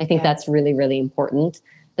 I think that's really, really important.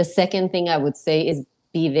 The second thing I would say is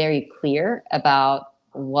be very clear about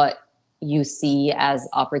what you see as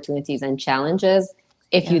opportunities and challenges.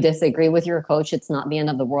 If you disagree with your coach, it's not the end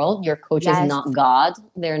of the world. Your coach is not God.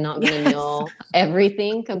 They're not going to know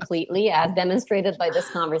everything completely, as demonstrated by this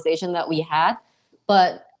conversation that we had.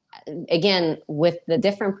 But again, with the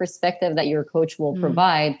different perspective that your coach will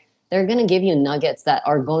provide, they're going to give you nuggets that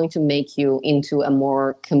are going to make you into a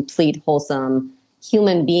more complete, wholesome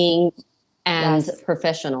human being and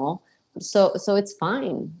professional. So it's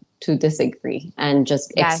fine to disagree and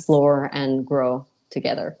just explore and grow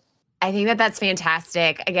together. I think that's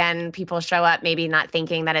fantastic. Again, people show up maybe not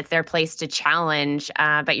thinking that it's their place to challenge,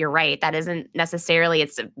 but you're right. That isn't necessarily,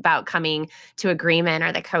 it's about coming to agreement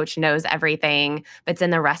or the coach knows everything, but it's in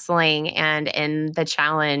the wrestling and in the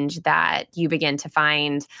challenge that you begin to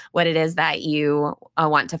find what it is that you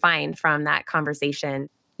want to find from that conversation.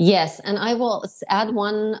 Yes. And I will add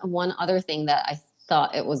one other thing that I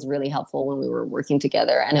thought it was really helpful when we were working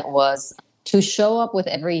together. And it was to show up with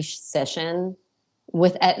every session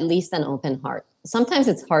with at least an open heart. Sometimes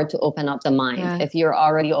it's hard to open up the mind. If you're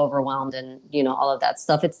already overwhelmed and, all of that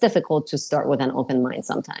stuff, it's difficult to start with an open mind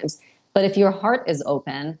sometimes. But if your heart is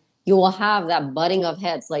open, you will have that butting of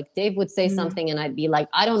heads. Like Dave would say something and I'd be like,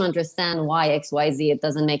 I don't understand why XYZ, it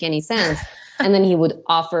doesn't make any sense. And then he would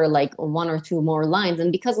offer like one or two more lines. And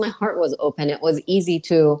because my heart was open, it was easy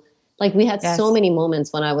to, like, we had so many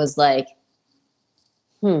moments when I was like,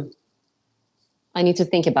 I need to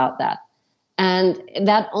think about that. And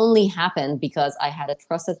that only happened because I had a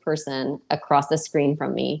trusted person across the screen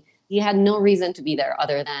from me. He had no reason to be there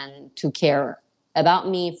other than to care about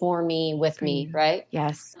me, for me, with me, right?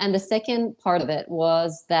 Yes. And the second part of it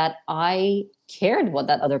was that I cared what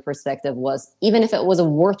that other perspective was, even if it was a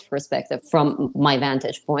worth perspective from my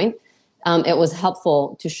vantage point. It was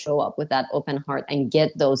helpful to show up with that open heart and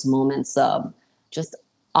get those moments of just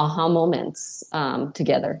aha moments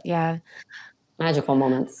together. Yeah. Magical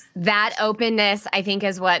moments. That openness, I think,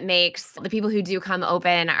 is what makes the people who do come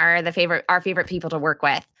open are our favorite people to work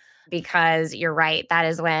with. Because you're right, that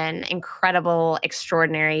is when incredible,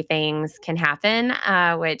 extraordinary things can happen,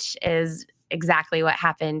 which is exactly what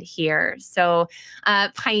happened here. So,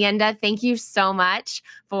 Payenda, thank you so much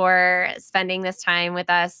for spending this time with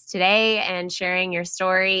us today and sharing your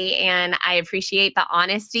story. And I appreciate the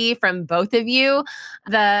honesty from both of you,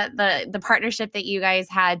 the partnership that you guys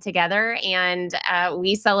had together. And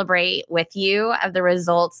we celebrate with you of the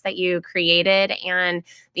results that you created and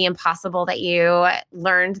the impossible that you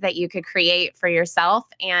learned that you could create for yourself.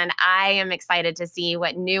 And I am excited to see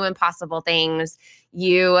what new impossible things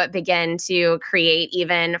you begin to create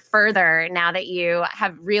even further now that you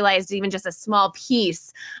have realized even just a small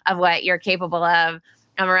piece of what you're capable of.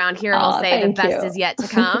 Around here, we'll say the best is yet to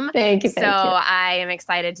come. Thank you. I am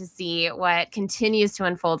excited to see what continues to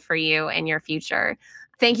unfold for you in your future.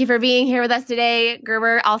 Thank you for being here with us today,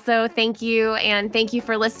 Gerber. Also, thank you. And thank you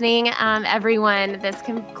for listening, everyone. This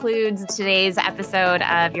concludes today's episode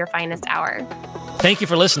of Your Finest Hour. Thank you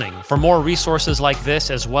for listening. For more resources like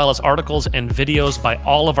this, as well as articles and videos by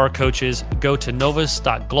all of our coaches, go to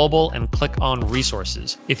novus.global and click on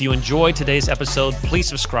resources. If you enjoyed today's episode, please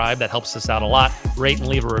subscribe. That helps us out a lot. Rate and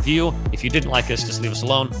leave a review. If you didn't like us, just leave us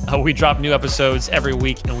alone. We drop new episodes every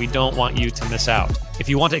week, and we don't want you to miss out. If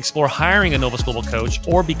you want to explore hiring a Novus Global coach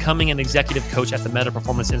or becoming an executive coach at the Meta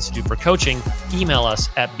Performance Institute for coaching, email us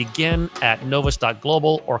at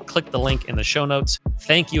begin@novus.global or click the link in the show notes.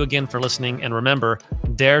 Thank you again for listening, and remember,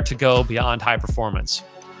 dare to go beyond high performance.